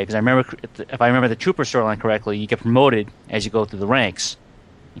 Okay, because if I remember the Trooper storyline correctly, you get promoted as you go through the ranks.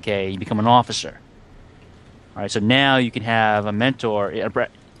 Okay, you become an officer. All right, so now you can have a mentor.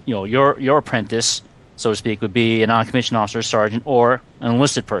 Your apprentice, so to speak, would be a non-commissioned officer, sergeant, or an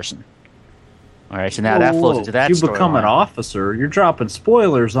enlisted person. All right, so now that flows into that. You become an officer. You're dropping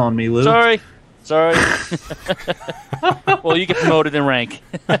spoilers on me, Lou. Sorry. Well, you get promoted in rank.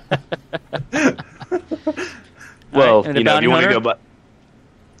 Well, if you want to go, but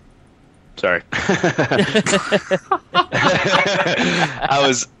sorry. I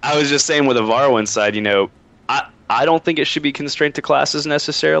was just saying with the Varwin side, I don't think it should be constrained to classes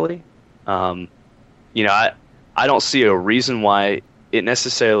necessarily. I don't see a reason why it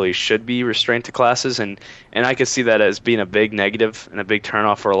necessarily should be restrained to classes, and I could see that as being a big negative and a big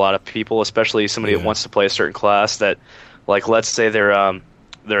turnoff for a lot of people, especially somebody that wants to play a certain class that, like, let's say they're a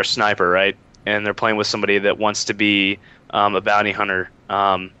sniper, right? And they're playing with somebody that wants to be a bounty hunter,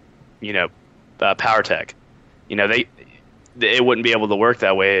 power tech. It wouldn't be able to work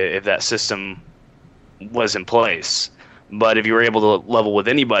that way if that system was in place. But if you were able to level with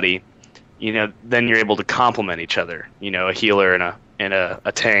anybody, then you're able to complement each other. A healer and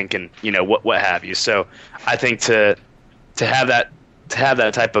a tank, and what have you. So I think to have that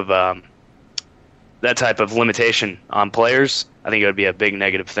type of limitation on players, I think it would be a big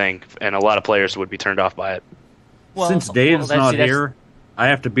negative thing, and a lot of players would be turned off by it. Since Dave's not here, I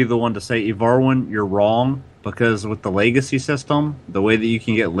have to be the one to say, Evarwin, you're wrong, because with the legacy system, the way that you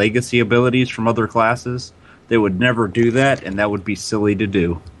can get legacy abilities from other classes, they would never do that, and that would be silly to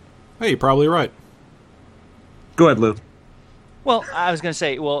do. Hey, you're probably right. Go ahead, Lou. Well, I was going to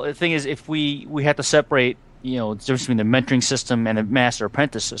say, the thing is, if we have to separate, the difference between the mentoring system and the Master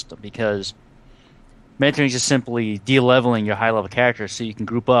Apprentice system, because mentoring is just simply de-leveling your high-level characters so you can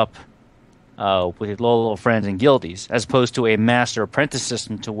group up with your low-level friends and guildies, as opposed to a Master Apprentice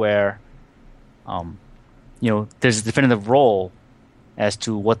system to where, there's a definitive role as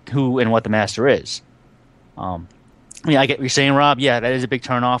to who and what the Master is. I get what you're saying, Rob. Yeah, that is a big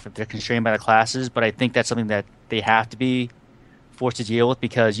turnoff if they're constrained by the classes, but I think that's something that they have to be forced to deal with,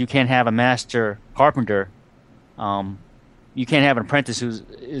 because you can't have a master carpenter. You can't have an apprentice who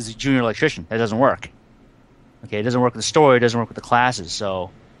is a junior electrician. That doesn't work. Okay, it doesn't work with the story. It doesn't work with the classes.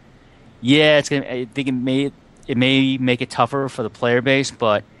 So, yeah, I think it may make it tougher for the player base,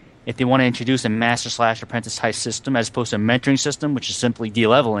 but if they want to introduce a master/apprentice type system as opposed to a mentoring system, which is simply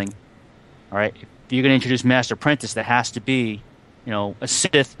de-leveling, all right, if you're going to introduce master apprentice, that has to be, a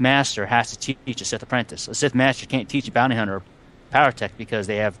Sith master has to teach a Sith apprentice. A Sith master can't teach a bounty hunter power tech because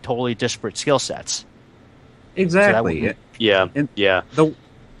they have totally disparate skill sets. Exactly. So yeah.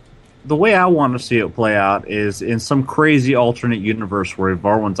 The way I want to see it play out is in some crazy alternate universe where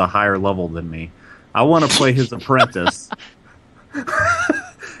Varwin's a higher level than me. I want to play his apprentice.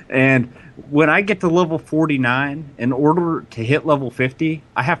 And when I get to level 49, in order to hit level 50,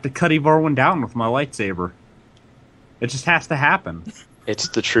 I have to cut Varwin down with my lightsaber. It just has to happen. It's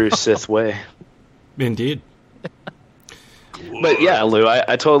the true Sith way. Indeed. But yeah, Lou,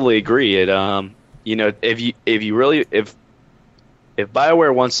 I totally agree. It if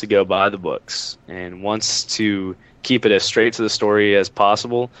BioWare wants to go by the books and wants to keep it as straight to the story as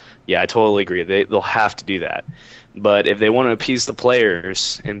possible, yeah, I totally agree. They'll have to do that. But if they want to appease the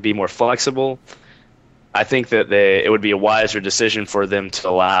players and be more flexible, I think that it would be a wiser decision for them to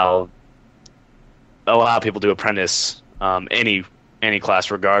allow people to apprentice any class,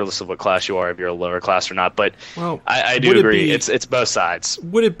 regardless of what class you are, if you're a lower class or not. But I do agree. It's both sides.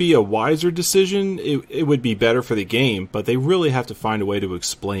 Would it be a wiser decision? It would be better for the game, but they really have to find a way to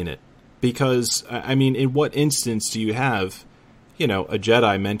explain it. Because, I mean, in what instance do you have, a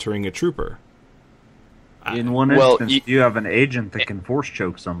Jedi mentoring a trooper? In one instance, you have an agent that can force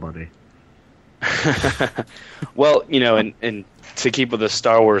choke somebody. Well, and to keep with the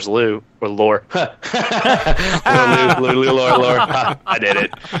Star Wars lore. Lore. Ha, I did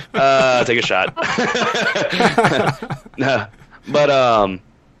it. Take a shot. No, but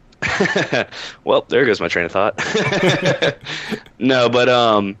well, there goes my train of thought. No,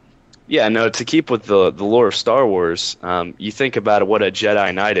 but yeah, no. To keep with the lore of Star Wars, you think about what a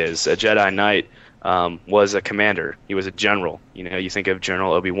Jedi Knight is. A Jedi Knight was a commander. He was a general. You think of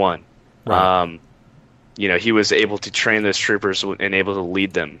General Obi-Wan. Right. He was able to train those troopers and able to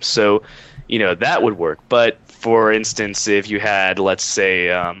lead them. So, that would work. But for instance, if you had, let's say,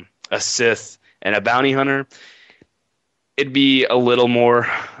 a Sith and a bounty hunter, it'd be a little more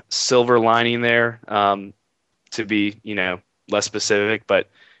silver lining there, to be, less specific. But,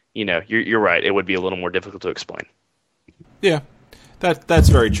 you're right. It would be a little more difficult to explain. Yeah, that's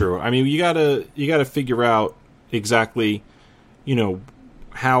very true. I mean, you gotta figure out exactly,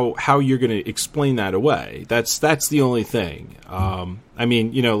 how you're going to explain that away. That's the only thing. I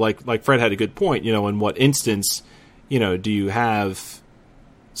mean, like Fred had a good point. In what instance, do you have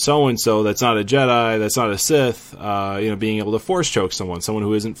so and so that's not a Jedi, that's not a Sith, being able to force choke someone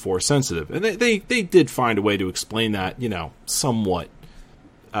who isn't force sensitive, and they did find a way to explain that, somewhat,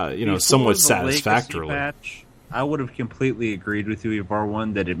 somewhat satisfactorily. I would have completely agreed with you,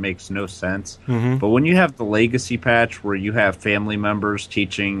 Yvar1, that it makes no sense. Mm-hmm. But when you have the legacy patch where you have family members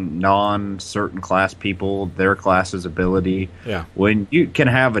teaching non-certain class people their class's ability, when you can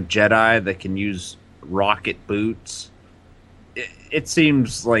have a Jedi that can use rocket boots, it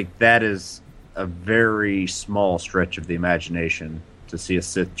seems like that is a very small stretch of the imagination to see a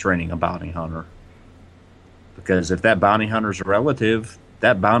Sith training a bounty hunter. Because if that bounty hunter's a relative,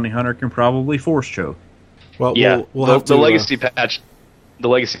 that bounty hunter can probably force choke. Well, yeah, we'll have the to, legacy patch. The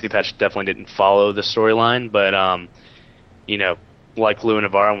legacy patch definitely didn't follow the storyline, but like Lou and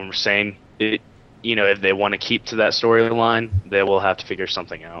Navarro were saying, if they want to keep to that storyline, they will have to figure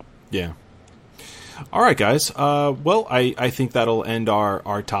something out. Yeah. All right, guys. Well, I think that'll end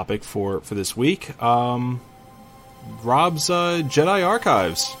our topic for this week. Rob's Jedi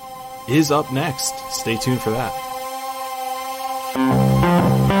Archives is up next. Stay tuned for that.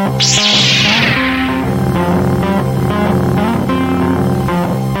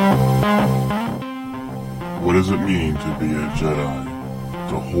 What does it mean to be a Jedi?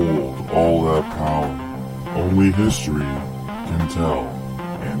 To hold all that power? Only history can tell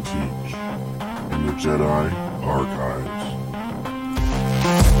and teach. In the Jedi Archives.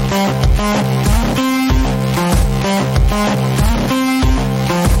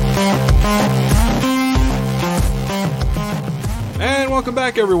 And welcome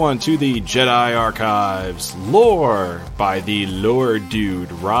back, everyone, to the Jedi Archives. Lore by the lore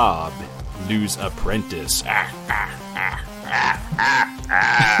dude, Rob. Lou's apprentice.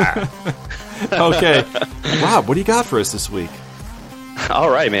 Okay, Rob, what do you got for us this week? All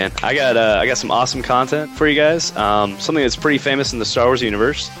right, man. I got some awesome content for you guys. Something that's pretty famous in the Star Wars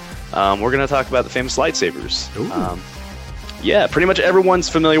universe. We're going to talk about the famous lightsabers. Yeah, pretty much everyone's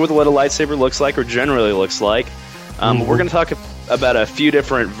familiar with what a lightsaber looks like, or generally looks like. We're going to talk about a few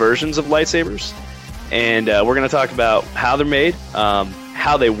different versions of lightsabers, and we're going to talk about how they're made,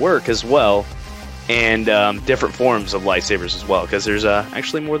 how they work as well, and different forms of lightsabers as well, because there's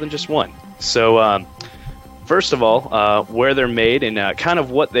actually more than just one. So, first of all, where they're made and kind of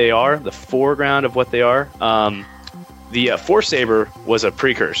what they are, the foreground of what they are. The Force Saber was a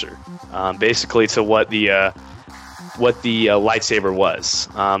precursor, basically, to what the lightsaber was.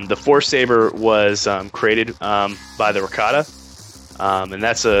 The Force Saber was created by the Rakata, and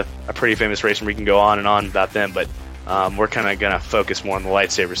that's a pretty famous race, and we can go on and on about them, but we're kind of going to focus more on the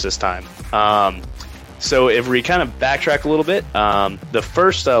lightsabers this time. So if we kind of backtrack a little bit, the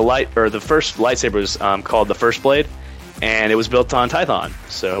first lightsaber was called the First Blade, and it was built on Tython.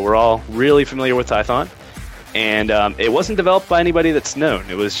 So we're all really familiar with Tython, and it wasn't developed by anybody that's known.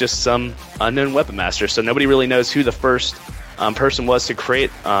 It was just some unknown weapon master. So nobody really knows who the first person was to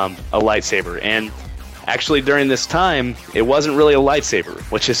create a lightsaber. And actually, during this time, it wasn't really a lightsaber,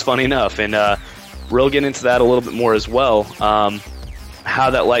 which is funny enough. And we'll get into that a little bit more as well.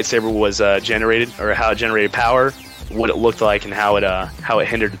 How that lightsaber was generated, or how it generated power, what it looked like, and how it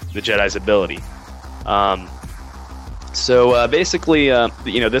hindered the Jedi's ability. So basically,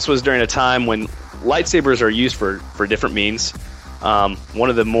 this was during a time when lightsabers are used for different means. One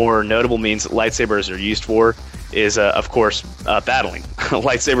of the more notable means that lightsabers are used for is, of course, battling.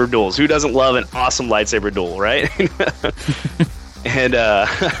 Lightsaber duels. Who doesn't love an awesome lightsaber duel, right? And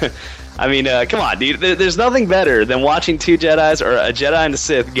I mean, come on, dude. There's nothing better than watching two Jedis or a Jedi and a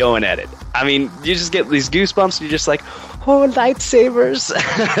Sith going at it. I mean, you just get these goosebumps, and you're just like, Oh, lightsabers.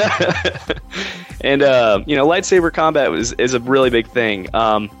 And lightsaber combat is a really big thing.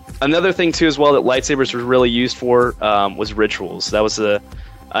 Another thing too, as well, that lightsabers were really used for was rituals. That was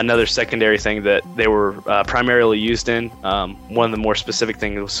another secondary thing that they were primarily used in. One of the more specific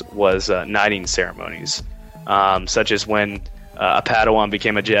things was knighting ceremonies, such as when a Padawan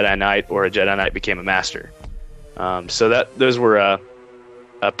became a Jedi Knight or a Jedi Knight became a Master. So those were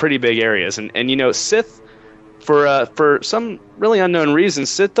pretty big areas. And Sith, for some really unknown reasons,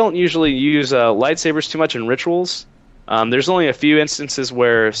 Sith don't usually use lightsabers too much in rituals. There's only a few instances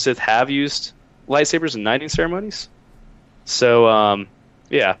where Sith have used lightsabers in knighting ceremonies. So,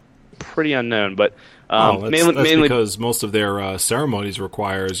 yeah, pretty unknown. But that's mainly because most of their ceremonies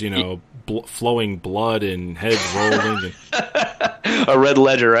requires, flowing blood and heads rolling. A red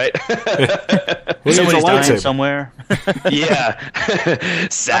ledger, right? Somebody's dying somewhere. Yeah.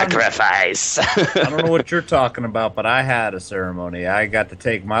 Sacrifice. I don't know what you're talking about, but I had a ceremony. I got to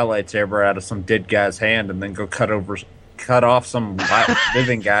take my lightsaber out of some dead guy's hand and then go cut off some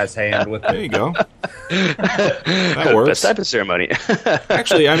living guy's hand with it. There you go. That works. Best type of ceremony.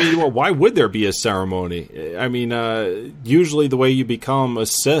 Actually, why would there be a ceremony? Usually the way you become a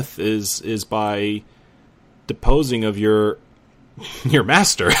Sith is by deposing of your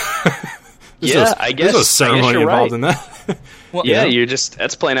master. I guess there's a ceremony involved in that. Well,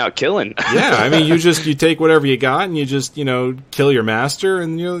 that's plain out killing. Yeah, you take whatever you got and you just, kill your master,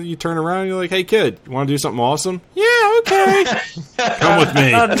 and you turn around and you're like, hey kid, you want to do something awesome? Yeah, okay. Come with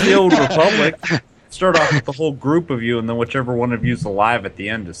me. Not in the old Republic. Start off with the whole group of you, and then whichever one of you's alive at the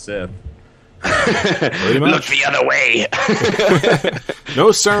end is Sith. Look the other way.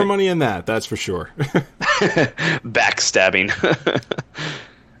 No ceremony in that's for sure. Backstabbing.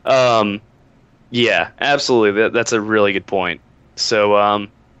 Yeah, absolutely. That's a really good point. So,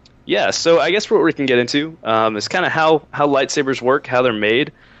 so I guess what we can get into is kind of how lightsabers work, how they're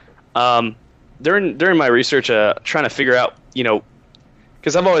made. During my research, trying to figure out,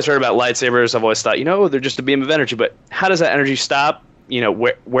 because I've always heard about lightsabers, I've always thought, they're just a beam of energy, but how does that energy stop?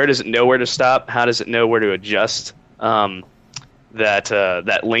 Where does it know where to stop? How does it know where to adjust that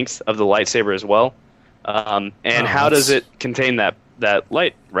length of the lightsaber as well? And how does it contain that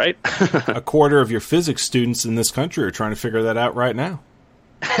light, right? A quarter of your physics students in this country are trying to figure that out right now.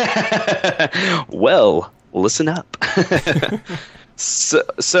 Well, listen up. So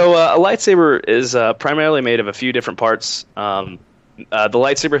a lightsaber is primarily made of a few different parts. The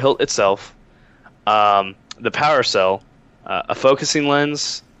lightsaber hilt itself, the power cell, a focusing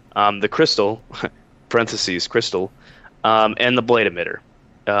lens, the crystal, parentheses, crystal, and the blade emitter.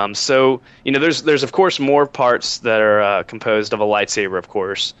 There's of course more parts that are composed of a lightsaber, of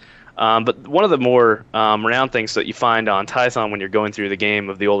course. But one of the more renowned things that you find on Tython when you're going through the game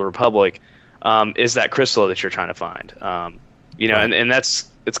of the Old Republic is that crystal that you're trying to find. Right. and it's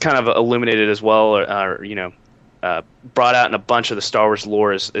kind of illuminated as well, brought out in a bunch of the Star Wars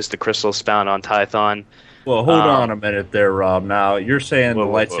lore is the crystals found on Tython. Well, hold on a minute there, Rob. Now, you're saying the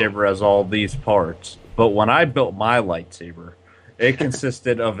lightsaber has all these parts, but when I built my lightsaber, it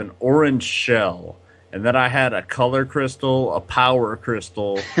consisted of an orange shell, and then I had a color crystal, a power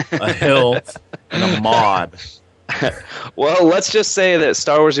crystal, a hilt, and a mod. Well, let's just say that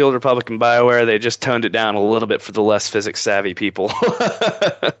Star Wars: The Old Republic and BioWare, they just toned it down a little bit for the less physics-savvy people.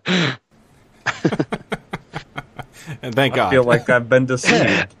 And thank God. I feel like I've been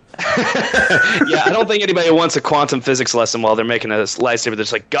deceived. Yeah, I don't think anybody wants a quantum physics lesson while they're making a lightsaber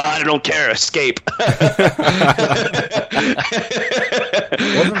that's like, God, I don't care, escape. Wasn't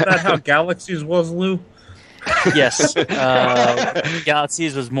that how Galaxies was, Lou? Yes.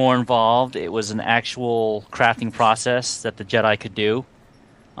 Galaxies was more involved. It was an actual crafting process that the Jedi could do.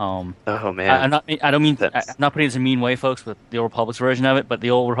 Oh man! I'm not putting it in a mean way, folks, with the Old Republic's version of it, but the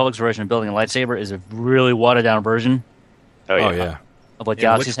Old Republic's version of building a lightsaber is a really watered down version. Oh yeah. Of what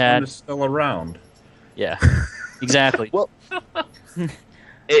Galaxies had. Is still around. Yeah, exactly. Well,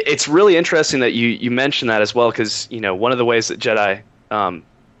 it's really interesting that you mentioned that as well, because one of the ways that Jedi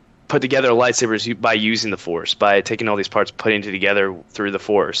put together a lightsaber is by using the Force, by taking all these parts, putting it together through the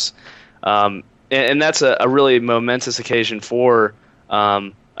Force, and that's a really momentous occasion for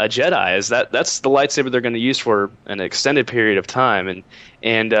a Jedi. Is that's the lightsaber they're going to use for an extended period of time,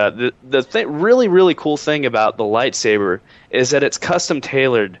 and the really cool thing about the lightsaber is that it's custom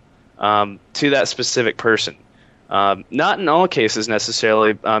tailored to that specific person. Not in all cases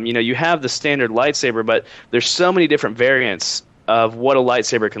necessarily. You have the standard lightsaber, but there's so many different variants of what a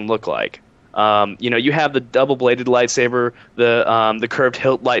lightsaber can look like. You have the double-bladed lightsaber, the curved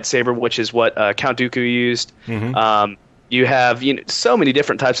hilt lightsaber, which is what Count Dooku used. Mm-hmm. You have so many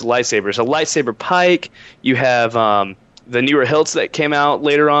different types of lightsabers. A lightsaber pike. You have the newer hilts that came out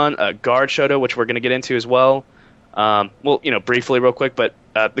later on, Guard Shoto, which we're going to get into as well. Briefly, real quick, but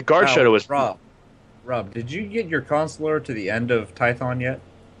the Guard Shoto was... Rob, did you get your consular to the end of Tython yet?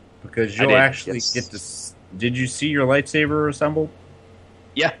 Because you'll actually get to... Did you see your lightsaber assembled?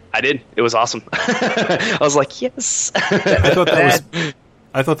 Yeah, I did. It was awesome. I was like, yes. I thought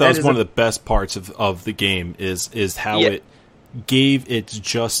that was one of the best parts of the game is how it gave its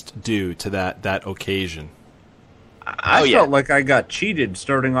just due to that occasion. I felt like I got cheated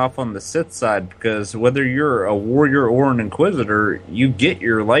starting off on the Sith side, because whether you're a warrior or an Inquisitor, you get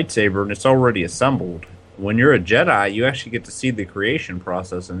your lightsaber and it's already assembled. When you're a Jedi, you actually get to see the creation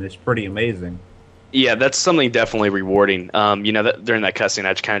process, and it's pretty amazing. Yeah, that's something definitely rewarding. During that cutscene,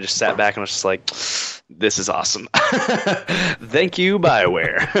 I just kind of just sat back and was just like, "This is awesome! Thank you,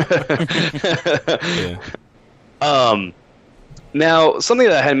 BioWare." Yeah. Now, something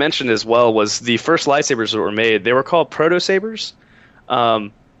that I had mentioned as well was the first lightsabers that were made. They were called proto-sabers.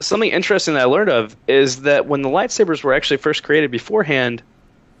 Something interesting that I learned of is that when the lightsabers were actually first created beforehand,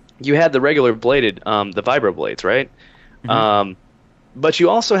 you had the regular bladed, the vibro blades, right? Mm-hmm. But you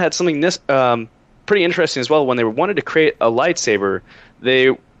also had something pretty interesting as well. When they wanted to create a lightsaber,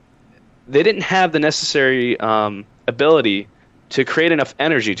 they didn't have the necessary ability to create enough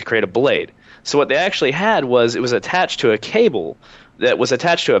energy to create a blade. So what they actually had was it was attached to a cable that was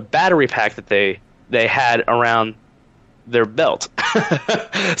attached to a battery pack that they had around their belt.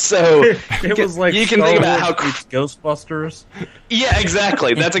 So it was like you can think about how Ghostbusters. Yeah,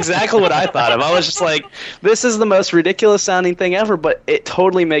 exactly. That's exactly what I thought of. I was just like, this is the most ridiculous sounding thing ever, but it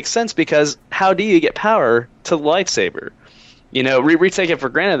totally makes sense, because how do you get power to the lightsaber? We take it for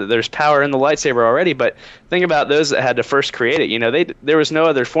granted that there's power in the lightsaber already, but think about those that had to first create it. There was no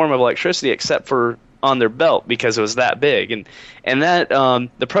other form of electricity except for on their belt, because it was that big. And that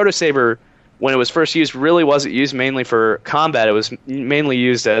the proto-saber, when it was first used, really wasn't used mainly for combat. It was mainly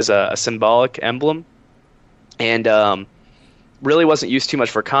used as a symbolic emblem, and really wasn't used too much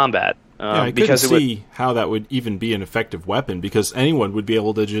for combat. I couldn't see how that would even be an effective weapon, because anyone would be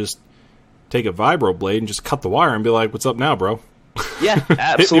able to just take a vibro blade and just cut the wire and be like, "What's up now, bro?" Yeah,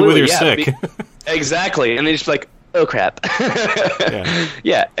 absolutely. Hit me with your stick. Exactly, and they just like, "Oh crap."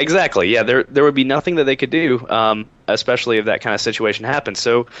 Yeah, exactly. Yeah, there would be nothing that they could do, especially if that kind of situation happened.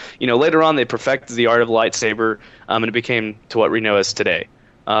 So, later on they perfected the art of the lightsaber, and it became to what we know as today.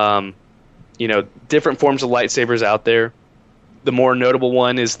 Different forms of lightsabers out there. The more notable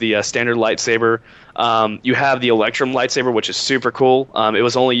one is the standard lightsaber. You have the Electrum lightsaber, which is super cool. It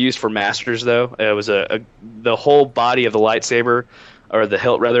was only used for masters, though. It was the whole body of the lightsaber, or the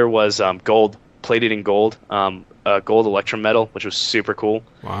hilt rather, was gold, plated in gold, gold Electrum metal, which was super cool.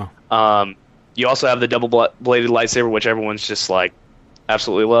 Wow. You also have the double-bladed lightsaber, which everyone's just like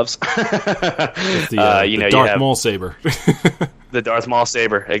absolutely loves. The Darth Maul saber. The Darth Maul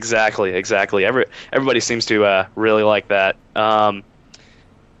saber, exactly. Everybody seems to really like that.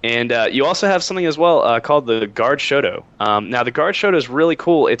 And you also have something as well called the Guard Shoto. Now, the Guard Shoto is really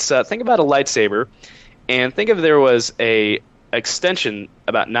cool. It's think about a lightsaber, and think if there was a extension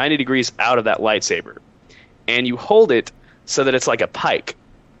about 90 degrees out of that lightsaber, and you hold it so that it's like a pike.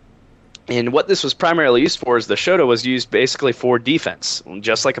 And what this was primarily used for is the Shoto was used basically for defense,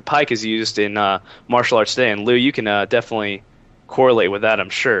 just like a pike is used in martial arts today. And Lou, you can definitely correlate with that, I'm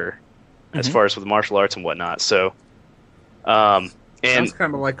sure, as far as with martial arts and whatnot. So, and it's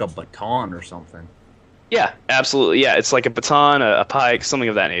kind of like a baton or something. Yeah, absolutely. Yeah, it's like a baton, a pike, something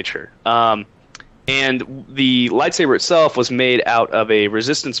of that nature. And the lightsaber itself was made out of a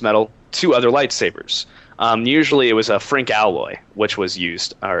resistance metal to other lightsabers. Usually it was a Frink alloy, which was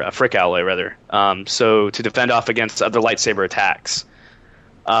used, or a Frick alloy rather, so to defend off against other lightsaber attacks.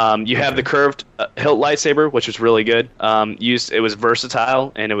 You have the curved hilt lightsaber, which was really good. It was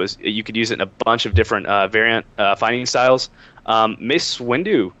versatile, and you could use it in a bunch of different variant fighting styles. Mace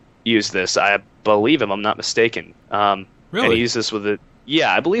Windu used this, I believe, if I'm not mistaken. Really? And he used this with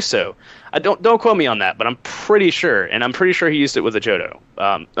yeah, I believe so. Don't quote me on that, but I'm pretty sure, and I'm pretty sure he used it with a Jodo.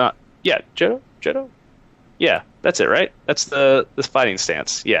 Jodo. Yeah, that's it, right? That's the fighting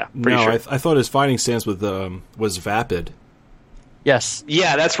stance. Yeah, pretty sure. I thought his fighting stance was vapid. Yes.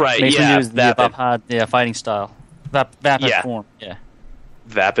 Yeah, that's right. Mason yeah, used the fighting style. Vapid form. Yeah.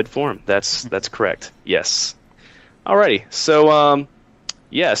 Vapid form. That's correct. Yes. Alrighty. So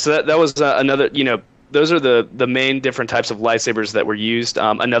so that was another. Those are the main different types of lightsabers that were used.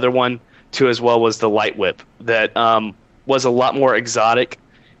 Another one too as well was the light whip that was a lot more exotic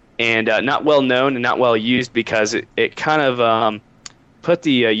and not well known and not well used, because it kind of put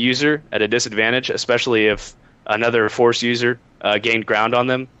the user at a disadvantage, especially if another Force user gained ground on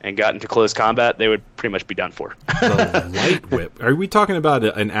them and got into close combat, they would pretty much be done for. The light whip. Are we talking about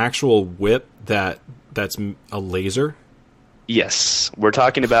an actual whip that's a laser? Yes, we're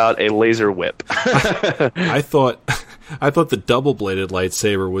talking about a laser whip. I thought the double-bladed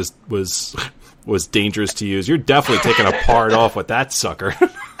lightsaber was dangerous to use. You're definitely taking a part off with that sucker.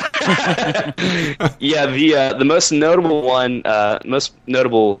 Yeah, the most notable one,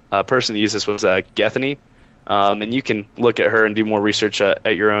 person to use this was Gethany, and you can look at her and do more research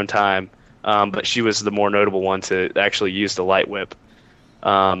at your own time. But she was the more notable one to actually use the light whip.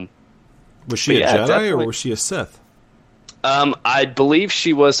 Was she a Jedi definitely. or was she a Sith? I believe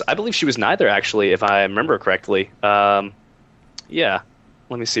she was neither, actually, if I remember correctly. Yeah,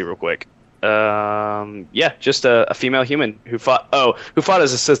 let me see real quick. Yeah, just a female human who fought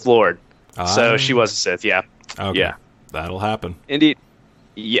as a Sith Lord. So she was a Sith. Yeah. Okay. Yeah. That'll happen. Indeed.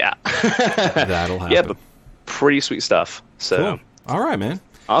 Yeah. That'll happen. Yeah, but pretty sweet stuff. So. Cool. All right, man.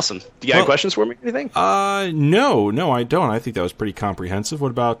 Awesome. Do you got any questions for me? Anything? No, I don't. I think that was pretty comprehensive.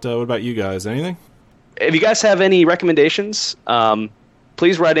 What about you guys? Anything? If you guys have any recommendations,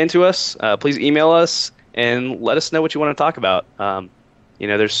 please write into us. Please email us and let us know what you want to talk about.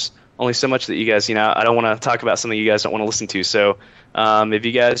 There's only so much that you guys, I don't want to talk about something you guys don't want to listen to. So if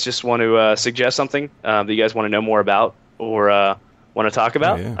you guys just want to suggest something that you guys want to know more about or want to talk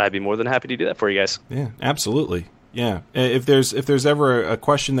about, I'd be more than happy to do that for you guys. Yeah, absolutely. Yeah. If there's ever a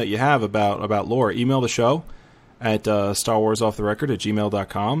question that you have about lore, email the show at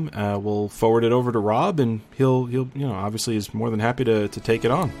starwarsofftherecord@gmail.com. We'll forward it over to Rob, and he'll obviously is more than happy to take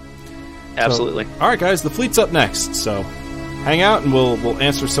it on. Absolutely. So, all right, guys, the fleet's up next, so hang out and we'll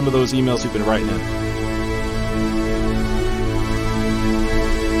answer some of those emails you've been writing in.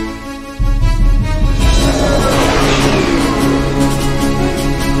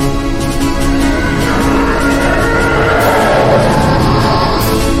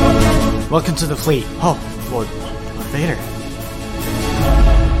 Welcome to the fleet. Oh, Lord Vader.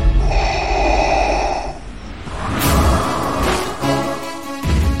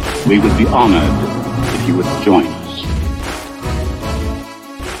 We would be honored if you would join us.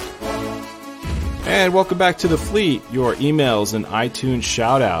 And welcome back to the fleet, your emails and iTunes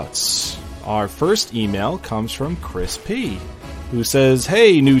shoutouts. Our first email comes from Chris P., who says,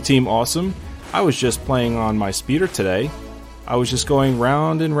 "Hey, new Team Awesome. I was just playing on my speeder today. I was just going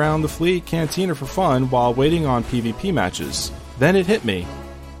round and round the fleet cantina for fun while waiting on PvP matches. Then it hit me.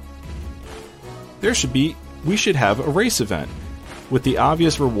 We should have a race event, with the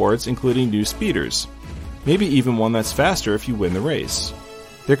obvious rewards including new speeders. Maybe even one that's faster if you win the race.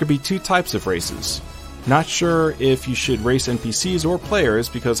 There could be 2 types of races. Not sure if you should race NPCs or players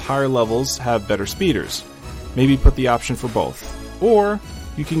because higher levels have better speeders. Maybe put the option for both. Or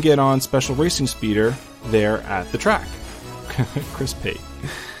you can get on special racing speeder there at the track." Chris P.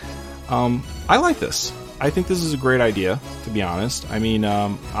 I like this. I think this is a great idea, to be honest. I mean,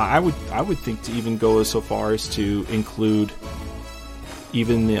 I would think to even go so far as to include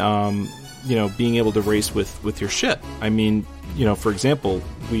even being able to race with your ship. I mean, for example,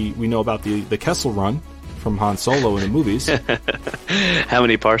 we know about the Kessel Run from Han Solo in the movies. How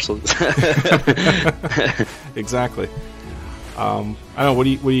many parcels? Exactly. I don't know. What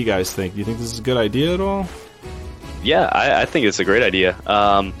do you guys think? Do you think this is a good idea at all? Yeah, I think it's a great idea.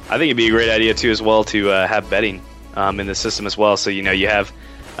 I think it'd be a great idea too, as well, to have betting in the system as well. So you have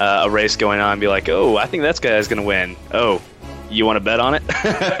a race going on, and be like, oh, I think that guy's going to win. Oh, you want to bet on it?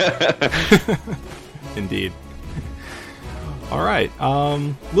 Indeed. All right,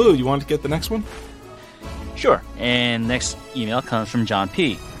 Lou, you want to get the next one? Sure. And next email comes from John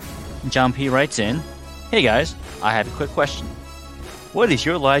P. John P writes in, "Hey guys, I have a quick question. What is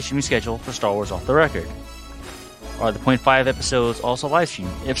your live streaming schedule for Star Wars Off the Record? Are the .5 episodes also live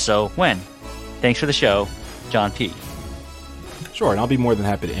streamed? If so, when? Thanks for the show, John P." Sure, and I'll be more than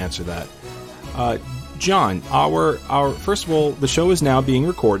happy to answer that. John, our first of all, the show is now being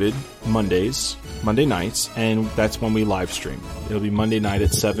recorded Monday nights, and that's when we live stream. It'll be Monday night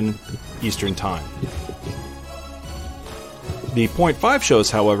at 7 Eastern Time. The .5 shows,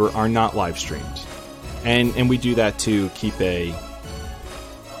 however, are not live streamed, and we do that to keep a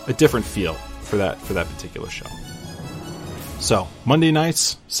different feel for that particular show. So, Monday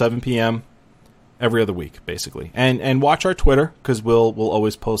nights, 7 p.m., every other week, basically. And watch our Twitter, because we'll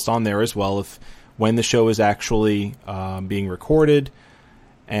always post on there as well when the show is actually being recorded,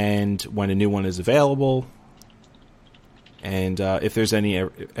 and when a new one is available, and if there's any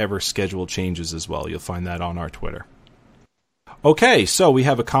ever scheduled changes as well. You'll find that on our Twitter. Okay, so we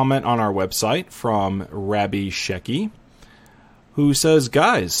have a comment on our website from Rabbi Sheki. who says,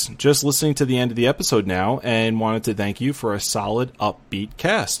 "Guys, just listening to the end of the episode now and wanted to thank you for a solid, upbeat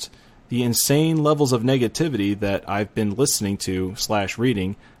cast. The insane levels of negativity that I've been listening to /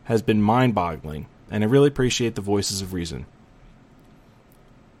 reading has been mind-boggling, and I really appreciate the voices of reason."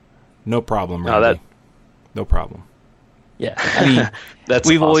 No problem, Randy. No problem. Yeah, I mean,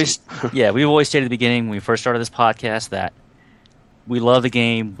 we've awesome. we've always stated at the beginning when we first started this podcast that we love the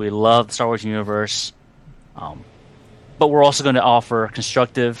game, we love the Star Wars universe, but we're also going to offer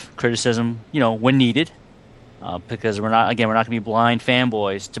constructive criticism, when needed, because we're not going to be blind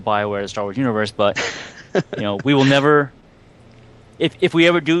fanboys to BioWare the Star Wars universe, but we will never, if we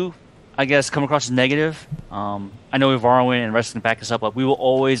ever do, I guess, come across as negative. I know Varwin and Rest can back us up, but we will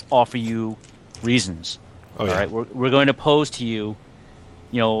always offer you reasons. Oh, yeah. All right, we're going to pose to you,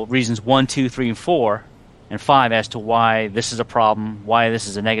 reasons 1, 2, 3, and 4, and 5 as to why this is a problem, why this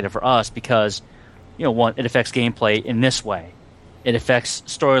is a negative for us. Because, one, it affects gameplay in this way, it affects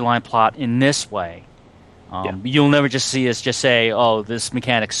storyline plot in this way. You'll never just see us just say, "Oh, this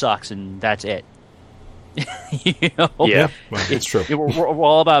mechanic sucks," and that's it. Yeah, well, it's true. We're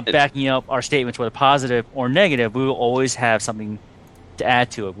all about backing up our statements, whether positive or negative. We will always have something to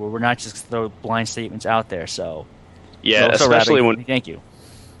add to it, where we're not just throw blind statements out there. So especially when thank you.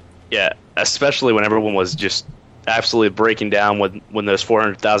 Yeah, especially when everyone was just absolutely breaking down when those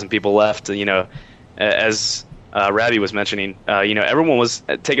 400,000 people left. As Ravi was mentioning, everyone was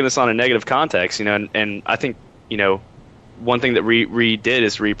taking this on a negative context. And I think one thing that we did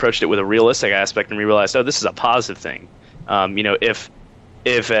is we approached it with a realistic aspect, and we realized, this is a positive thing.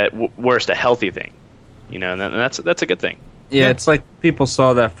 If at worst a healthy thing, and that's a good thing. Yeah, it's like people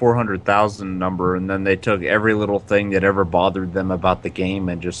saw that 400,000 number, and then they took every little thing that ever bothered them about the game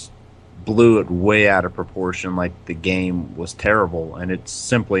and just blew it way out of proportion, like the game was terrible, and it's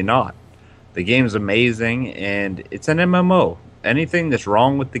simply not. The game's amazing, and it's an MMO. Anything that's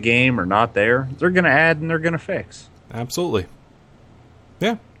wrong with the game or not there, they're going to add and they're going to fix. Absolutely.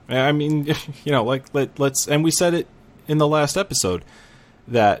 Yeah. I mean, let's, and we said it in the last episode,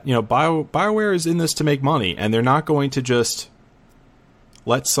 that BioWare is in this to make money, and they're not going to just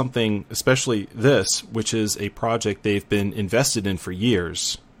let something, especially this, which is a project they've been invested in for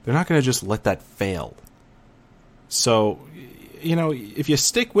years, they're not going to just let that fail. So, if you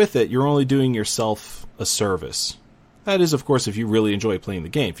stick with it, you're only doing yourself a service. That is, of course, if you really enjoy playing the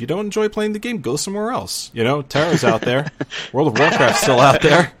game. If you don't enjoy playing the game, go somewhere else. Terra's out there. World of Warcraft's still out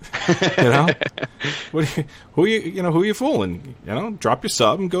there. Who are you fooling? Drop your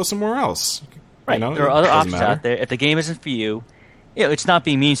sub and go somewhere else. Right. There are other options out there. If the game isn't for you, it's not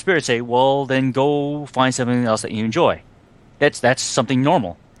being mean-spirited. Say, well, then go find something else that you enjoy. That's something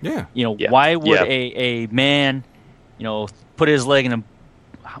normal. Yeah. Why would a man, put his leg in a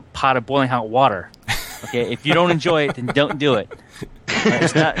pot of boiling hot water? Okay, if you don't enjoy it, then don't do it.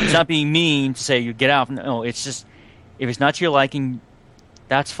 It's not being mean to say you get out. No, it's just, if it's not to your liking,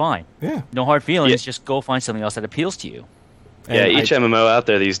 that's fine. Yeah. No hard feelings. Just go find something else that appeals to you. And each MMO out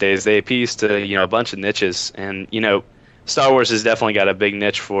there these days, they appease to a bunch of niches, and Star Wars has definitely got a big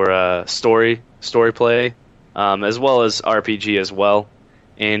niche for story play, as well as RPG as well.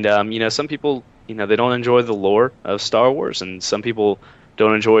 And some people they don't enjoy the lore of Star Wars, and some people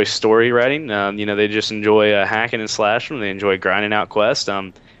don't enjoy story writing. They just enjoy hacking and slashing. They enjoy grinding out quests.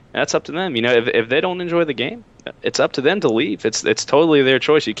 That's up to them. If they don't enjoy the game, it's up to them to leave. It's totally their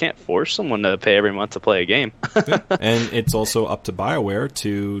choice. You can't force someone to pay every month to play a game. Yeah. And it's also up to BioWare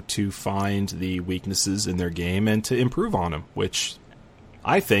to find the weaknesses in their game and to improve on them, which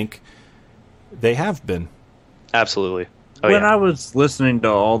I think they have been. Absolutely. When I was listening to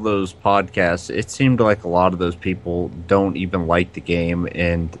all those podcasts, it seemed like a lot of those people don't even like the game,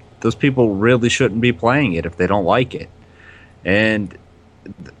 and those people really shouldn't be playing it if they don't like it. And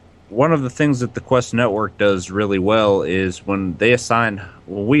one of the things that the Quest Network does really well is when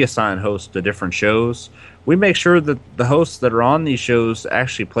we assign hosts to different shows, we make sure that the hosts that are on these shows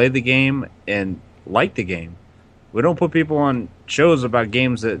actually play the game and like the game. We don't put people on shows about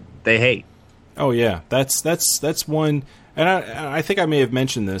games that they hate. Oh yeah, that's one. And I think I may have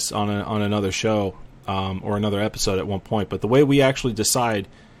mentioned this on another show or another episode at one point. But the way we actually decide,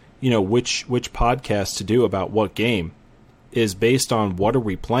 which podcast to do about what game, is based on what are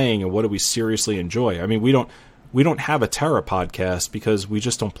we playing and what do we seriously enjoy. I mean, we don't have a Terra podcast because we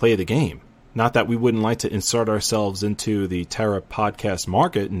just don't play the game. Not that we wouldn't like to insert ourselves into the Terra podcast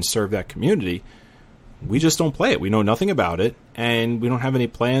market and serve that community. We just don't play it. We know nothing about it, and we don't have any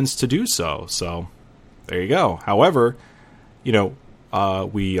plans to do so. So there you go. However,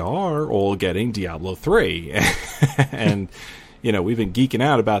 we are all getting Diablo 3. And, we've been geeking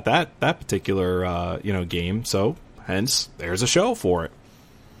out about that particular, game. So hence, there's a show for it.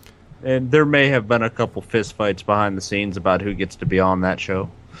 And there may have been a couple fist fights behind the scenes about who gets to be on that show.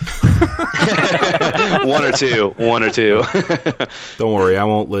 One or two. Don't worry, I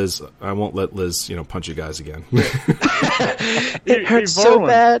won't let Liz, punch you guys again. It hurts so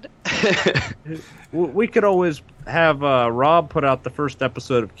bad. We could always have Rob put out the first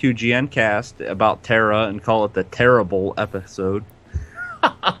episode of QGN Cast about Terra and call it the Terrible episode.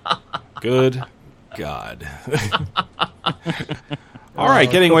 Good God. All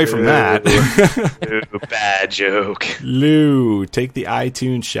right, getting away from that. Bad joke. Lou, take the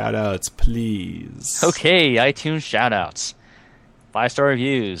iTunes shout-outs, please. Okay, iTunes shout-outs. 5-star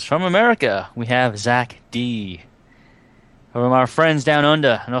reviews. From America, we have Zach D. From our friends down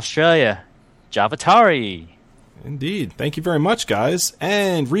under in Australia, Javatari. Indeed. Thank you very much, guys.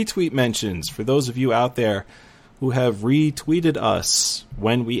 And retweet mentions for those of you out there who have retweeted us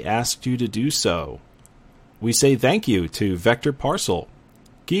when we asked you to do so. We say thank you to Vector Parcel,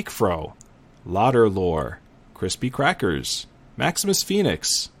 Geekfro, Lauderlore, Crispy Crackers, Maximus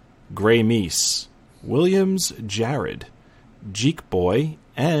Phoenix, Grey Meese, Williams Jared, Jeek Boy,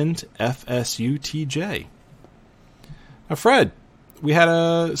 and FSUTJ. Now, Fred, we had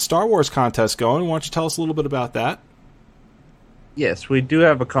a Star Wars contest going. Why don't you tell us a little bit about that? Yes, we do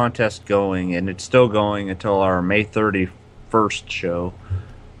have a contest going, and it's still going until our May 31st show.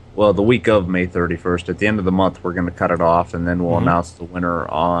 Well, the week of May 31st. At the end of the month, we're going to cut it off, and then we'll announce the winner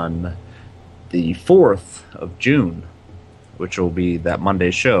on the 4th of June, which will be that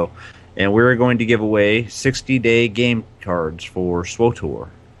Monday show. And we're going to give away 60-day game cards for SWOTOR.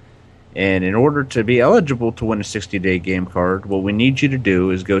 And in order to be eligible to win a 60-day game card, what we need you to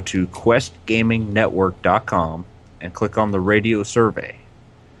do is go to questgamingnetwork.com and click on the radio survey.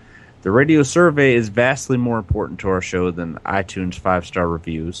 The radio survey is vastly more important to our show than iTunes 5-star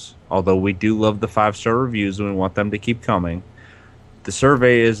reviews. Although we do love the 5-star reviews and we want them to keep coming, the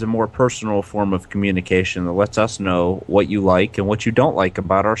survey is a more personal form of communication that lets us know what you like and what you don't like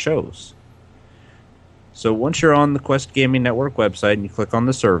about our shows. So once you're on the Quest Gaming Network website and you click on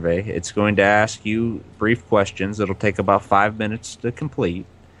the survey, it's going to ask you brief questions. It'll take about 5 minutes to complete.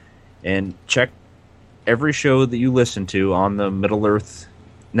 And check every show that you listen to on the Middle-earth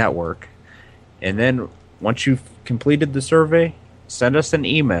network, and then once you've completed the survey, send us an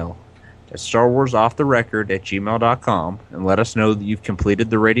email at starwarsofftherecord@gmail.com and let us know that you've completed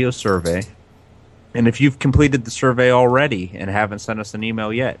the radio survey. And if you've completed the survey already and haven't sent us an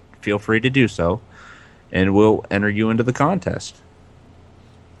email yet, feel free to do so, and we'll enter you into the contest.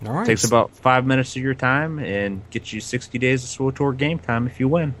 All right. It takes about 5 minutes of your time and gets you 60 days of SWOTOR game time if you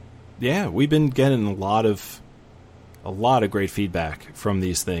win. Yeah, we've been getting a lot of great feedback from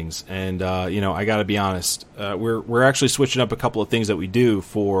these things, and I got to be honest, we're actually switching up a couple of things that we do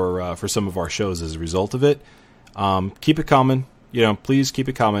for some of our shows as a result of it. Keep it coming, please keep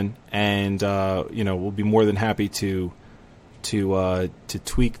it coming, and we'll be more than happy to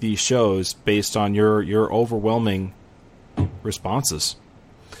tweak these shows based on your overwhelming responses.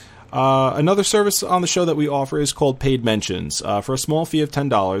 Another service on the show that we offer is called Paid Mentions. For a small fee of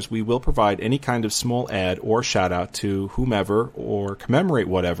 $10, we will provide any kind of small ad or shout-out to whomever or commemorate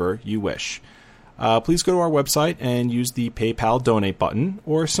whatever you wish. Please go to our website and use the PayPal donate button,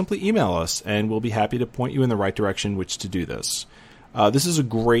 or simply email us, and we'll be happy to point you in the right direction which to do this. This is a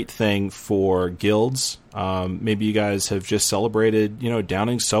great thing for guilds. Maybe you guys have just celebrated,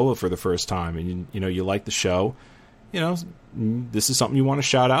 Downing Soa for the first time, and you like the show. This is something you want to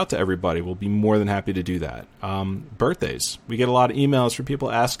shout out to everybody. We'll be more than happy to do that. Birthdays. We get a lot of emails from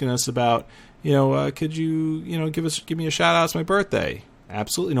people asking us about, could you, give me a shout out? It's my birthday.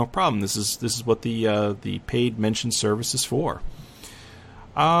 Absolutely no problem. This is what the paid mention service is for.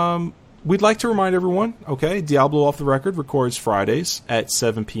 We'd like to remind everyone, okay, Diablo Off the Record records Fridays at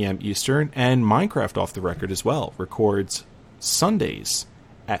 7 p.m. Eastern, and Minecraft Off the Record as well records Sundays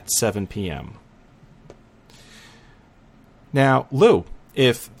at 7 p.m. Now, Lou,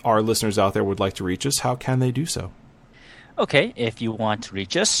 if our listeners out there would like to reach us, how can they do so? Okay, if you want to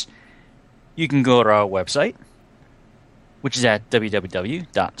reach us, you can go to our website, which is at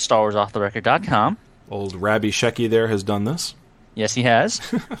www.starwarsofftherecord.com. Old Rabbi Shecky there has done this. Yes, he has.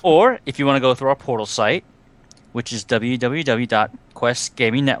 Or if you want to go through our portal site, which is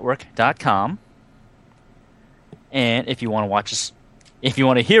www.questgamingnetwork.com. And if you want to watch us, if you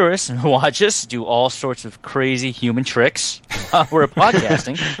want to hear us and watch us do all sorts of crazy human tricks while we're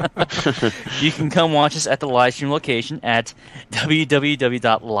podcasting, you can come watch us at the live stream location at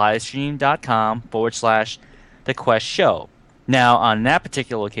www.livestream.com/The Quest Show. Now, on that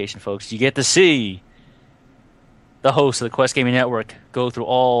particular location, folks, you get to see the host of the Quest Gaming Network go through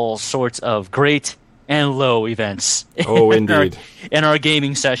all sorts of great and low events. Oh, indeed. In our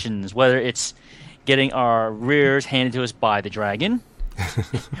gaming sessions, whether it's getting our rears handed to us by the dragon,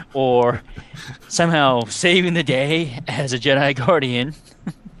 or somehow saving the day as a Jedi Guardian,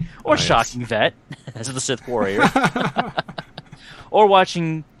 or shocking vet as the Sith Warrior, or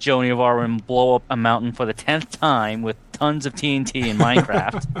watching Joni of Arwen blow up a mountain for the 10th time with tons of TNT in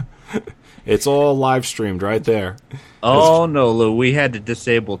Minecraft. It's all live streamed right there. Oh, no, Lou. We had to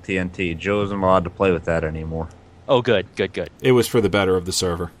disable TNT. Joe isn't allowed to play with that anymore. Oh, good. It was for the better of the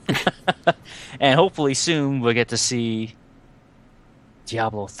server. And hopefully soon we'll get to see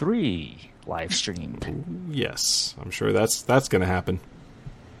Diablo 3 live streamed. Yes, I'm sure that's going to happen.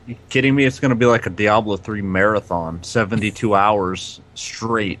 You kidding me? It's going to be like a Diablo 3 marathon. 72 hours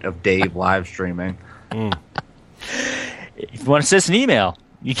straight of Dave live streaming. If you want to send us an email,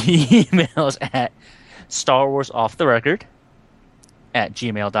 you can email us at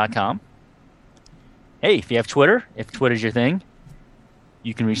StarWarsOffTheRecord@gmail.com. Hey, if you have Twitter, if Twitter's your thing,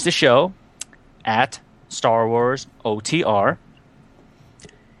 you can reach the show at StarWarsOTR.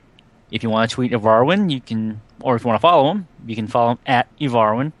 If you want to tweet Evarwin, you can, or if you want to follow him, you can follow him at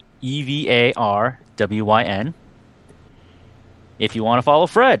Evarwin, EVARWYN. If you want to follow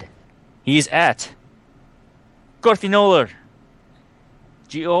Fred, he's at Gorthinollur,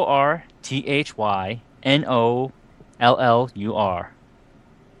 GORTHYNOLLUR.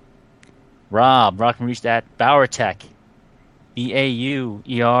 Rob can reach at BauerTech,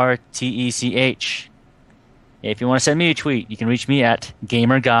 BAUERTECH. If you want to send me a tweet, you can reach me at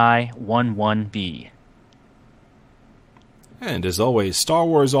GamerGuy11B. And as always, Star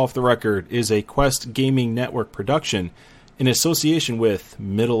Wars Off the Record is a Quest Gaming Network production in association with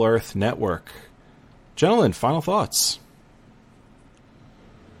Middle-earth Network. Gentlemen, final thoughts?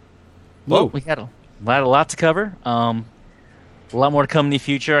 Well, we had a lot to cover. A lot more to come in the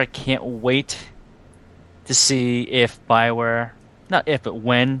future. I can't wait to see if BioWare, not if, but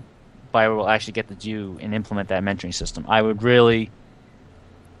when BioWare will actually get to do and implement that mentoring system. I would really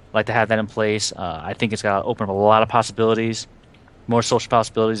like to have that in place. I think it's got to open up a lot of possibilities, more social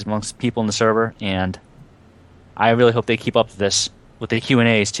possibilities amongst people in the server, and I really hope they keep up to this with the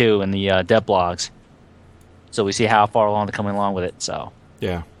Q&As too and the dev blogs, so we see how far along they're coming along with it. So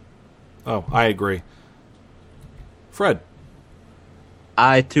yeah. Oh, I agree. Fred?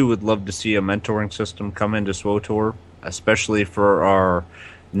 I, too, would love to see a mentoring system come into SWTOR, especially for our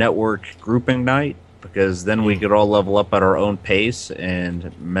network grouping night, because then we could all level up at our own pace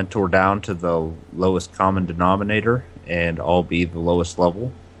and mentor down to the lowest common denominator and all be the lowest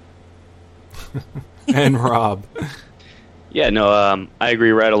level. And Rob? Yeah, no, I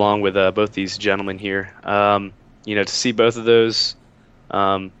agree right along with both these gentlemen here. To see both of those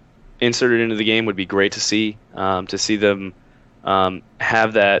inserted into the game would be great to see. To see them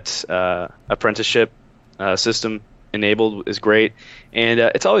have that apprenticeship system enabled is great, and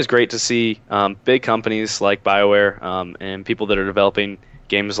it's always great to see big companies like BioWare and people that are developing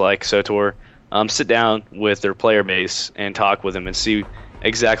games like SWTOR sit down with their player base and talk with them and see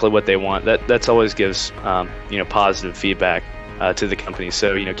exactly what they want. That's always gives positive feedback to the company.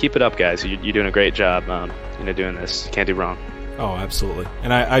 So keep it up, guys. You're doing a great job. Doing this. Can't do wrong. Oh, absolutely.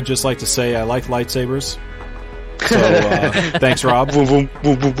 And I'd just like to say I like lightsabers. So thanks, Rob.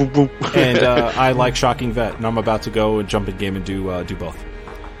 And I like Shocking Vet, and I'm about to go and jump in game and do both.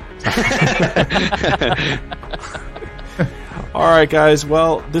 All right, guys.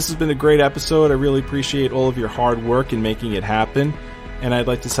 Well, this has been a great episode. I really appreciate all of your hard work in making it happen. And I'd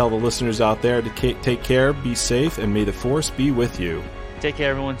like to tell the listeners out there to take care, be safe, and may the Force be with you. Take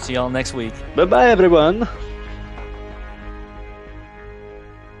care, everyone. See y'all next week. Bye-bye, everyone.